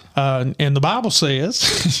is. And the Bible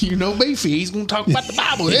says, you know, Beefy, he's going to talk about the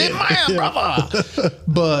Bible. Amen, brother.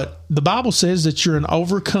 But the Bible says that you're an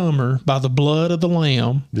overcomer by the blood of the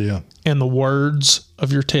Lamb and the words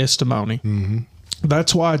of your testimony.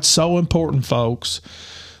 That's why it's so important, folks,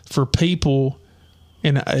 for people,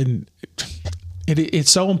 and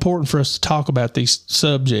it's so important for us to talk about these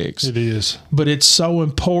subjects. It is. But it's so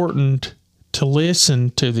important to listen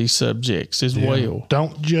to these subjects as well.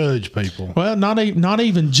 Don't judge people. Well, not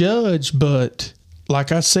even judge, but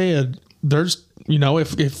like I said, there's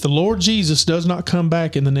if the Lord Jesus does not come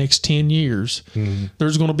back in the next 10 years,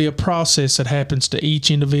 there's going to be a process that happens to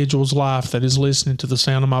each individual's life that is listening to the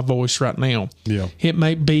sound of my voice right now. Yeah. It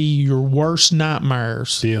may be your worst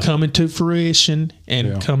nightmares coming to fruition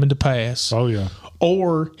and coming to pass. Oh, yeah.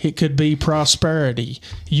 Or it could be prosperity.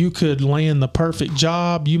 You could land the perfect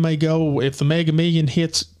job. You may go, if the Mega Million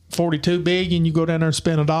hits 42 billion, you go down there and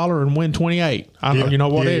spend $1 and win 28.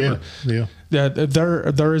 Whatever. Yeah.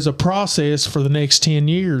 There is a process for the next 10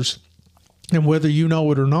 years. And whether you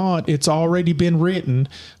know it or not, it's already been written.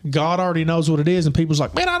 God already knows what it is. And people's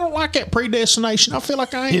like, man, I don't like that predestination. I feel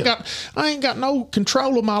like I ain't got no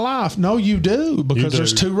control of my life. No, you do, because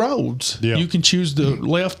there's two roads. Yeah. You can choose the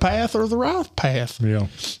left path or the right path. Yeah.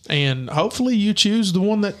 And hopefully you choose the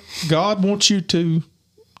one that God wants you to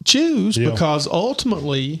choose, because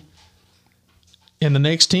ultimately in the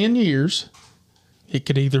next 10 years, it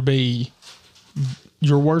could either be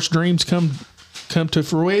your worst dreams come to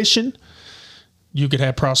fruition. You could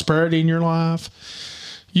have prosperity in your life.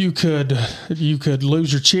 You could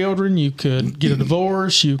lose your children. You could get a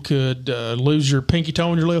divorce. You could lose your pinky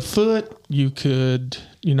toe on your left foot. You could,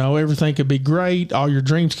 everything could be great. All your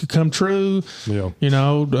dreams could come true. Yeah.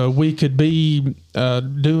 We could be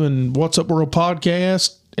doing What's Up World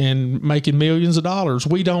podcast and making millions of dollars.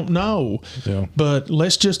 We don't know. Yeah. But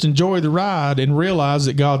let's just enjoy the ride and realize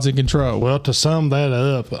that God's in control. Well, to sum that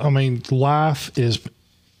up, I mean, life is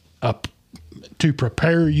to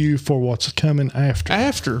prepare you for what's coming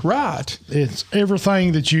after. Right. It's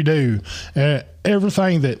everything that you do,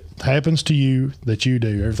 everything that happens to you that you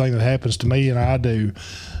do, everything that happens to me and I do,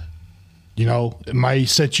 it may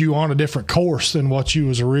set you on a different course than what you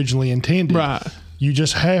was originally intended. Right. You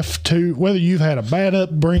just have to, whether you've had a bad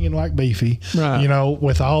upbringing like Beefy, right.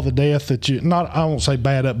 With all the death that I won't say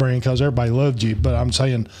bad upbringing because everybody loved you, but I'm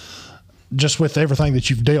saying just with everything that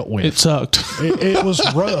you've dealt with. It sucked. It was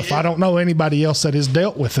rough. I don't know anybody else that has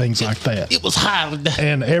dealt with things like that. It was hard.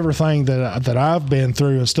 And everything that I've been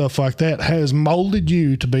through and stuff like that has molded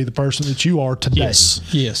you to be the person that you are today.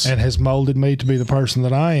 Yes. And has molded me to be the person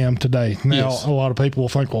that I am today. Now, yes. A lot of people will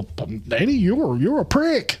think, well, Danny, you're a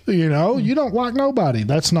prick. You don't like nobody.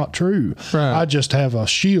 That's not true. Right. I just have a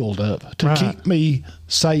shield up to keep me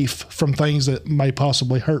safe from things that may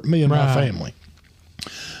possibly hurt me and my family.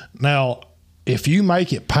 Now, if you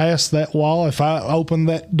make it past that wall, if I open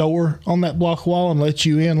that door on that block wall and let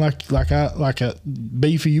you in like a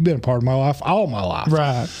Beefy, you've been a part of my life all my life.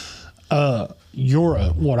 Right. You're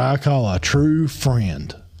what I call a true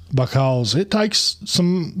friend, because it takes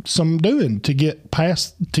some doing to get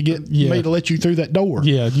me to let you through that door.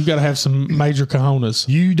 Yeah, you got to have some major cojones.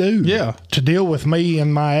 You do. Yeah. To deal with me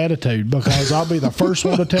and my attitude, because I'll be the first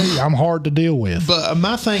one to tell you I'm hard to deal with. But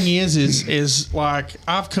my thing is like,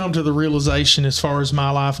 I've come to the realization, as far as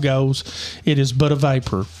my life goes, it is but a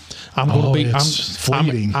vapor. I'm going to be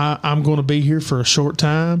fleeting. I'm going to be here for a short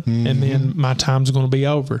time, and then my time's going to be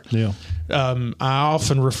over. Yeah. I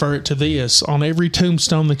often refer it to this: on every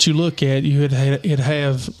tombstone that you look at, it'd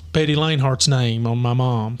have Betty Lanehart's name on my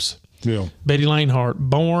mom's. Yeah. Betty Lanehart,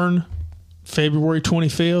 born February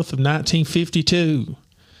 25th of 1952.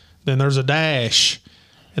 Then there's a dash,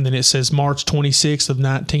 and then it says March 26th of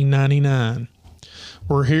 1999.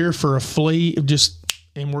 We're here for a flea,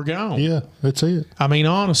 and we're gone. Yeah, that's it. I mean,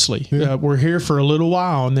 honestly, we're here for a little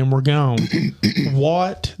while and then we're gone.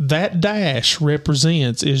 What that dash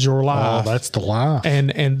represents is your life. Oh, that's the life.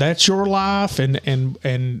 And that's your life,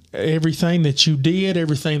 and everything that you did,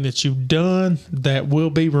 everything that you've done that will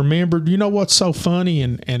be remembered. You know what's so funny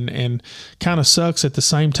and kind of sucks at the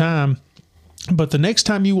same time? But the next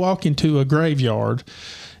time you walk into a graveyard,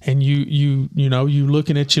 and you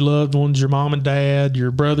looking at your loved ones, your mom and dad, your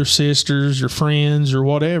brothers, sisters, your friends, or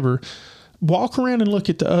whatever, walk around and look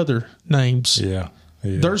at the other names. Yeah.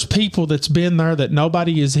 There's people that's been there that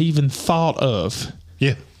nobody has even thought of.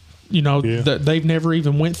 Yeah. That they've never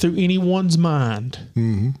even went through anyone's mind.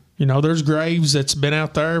 Mm-hmm. There's graves that's been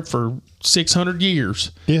out there for 600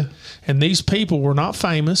 years. Yeah. And these people were not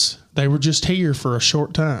famous. They were just here for a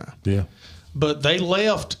short time. Yeah. But they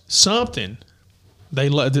left something.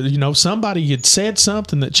 Somebody had said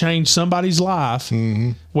something that changed somebody's life,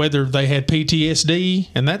 whether they had PTSD,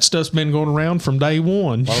 and that stuff's been going around from day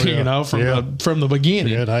one, from the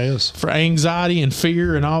beginning. Yeah, it has. For anxiety and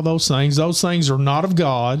fear and all those things are not of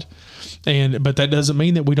God. But that doesn't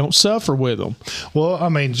mean that we don't suffer with them. Well, I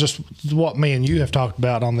mean, just what me and you have talked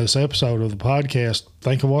about on this episode of the podcast.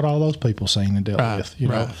 Think of what all those people seen and dealt with. You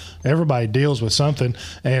know, everybody deals with something,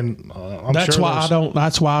 and that's why I don't.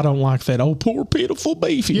 That's why I don't like that. Oh, poor pitiful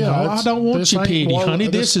beefy. Yeah, no, I don't want you pity, honey.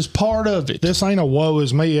 This is part of it. This ain't a woe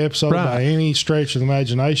is me episode by any stretch of the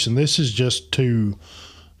imagination. This is just to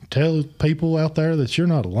tell people out there that you're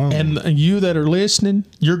not alone. And you that are listening,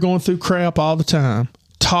 you're going through crap all the time.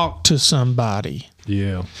 Talk to somebody.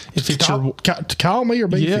 Yeah. If it's call me or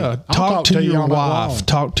Beefy. Yeah. Talk to your wife.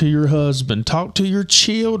 Talk to your husband. Talk to your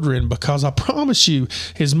children, because I promise you,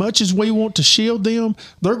 as much as we want to shield them,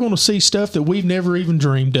 they're going to see stuff that we've never even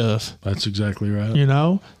dreamed of. That's exactly right. You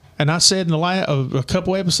know? And I said in a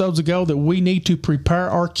couple episodes ago that we need to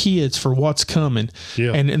prepare our kids for what's coming.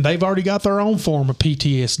 Yeah. And they've already got their own form of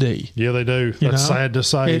PTSD. Yeah, they do. That's sad to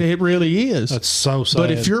say. It really is. That's so sad.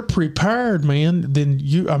 But if you're prepared, man, then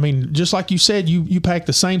just like you said, you pack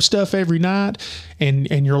the same stuff every night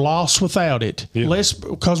and you're lost without it. Yeah.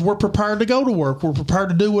 Because we're prepared to go to work. We're prepared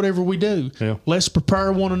to do whatever we do. Yeah. Let's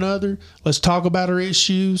prepare one another. Let's talk about our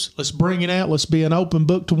issues. Let's bring it out. Let's be an open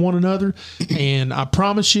book to one another. And I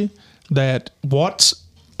promise you that what's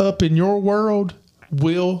up in your world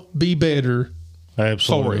will be better.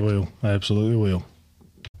 Absolutely will. Absolutely will.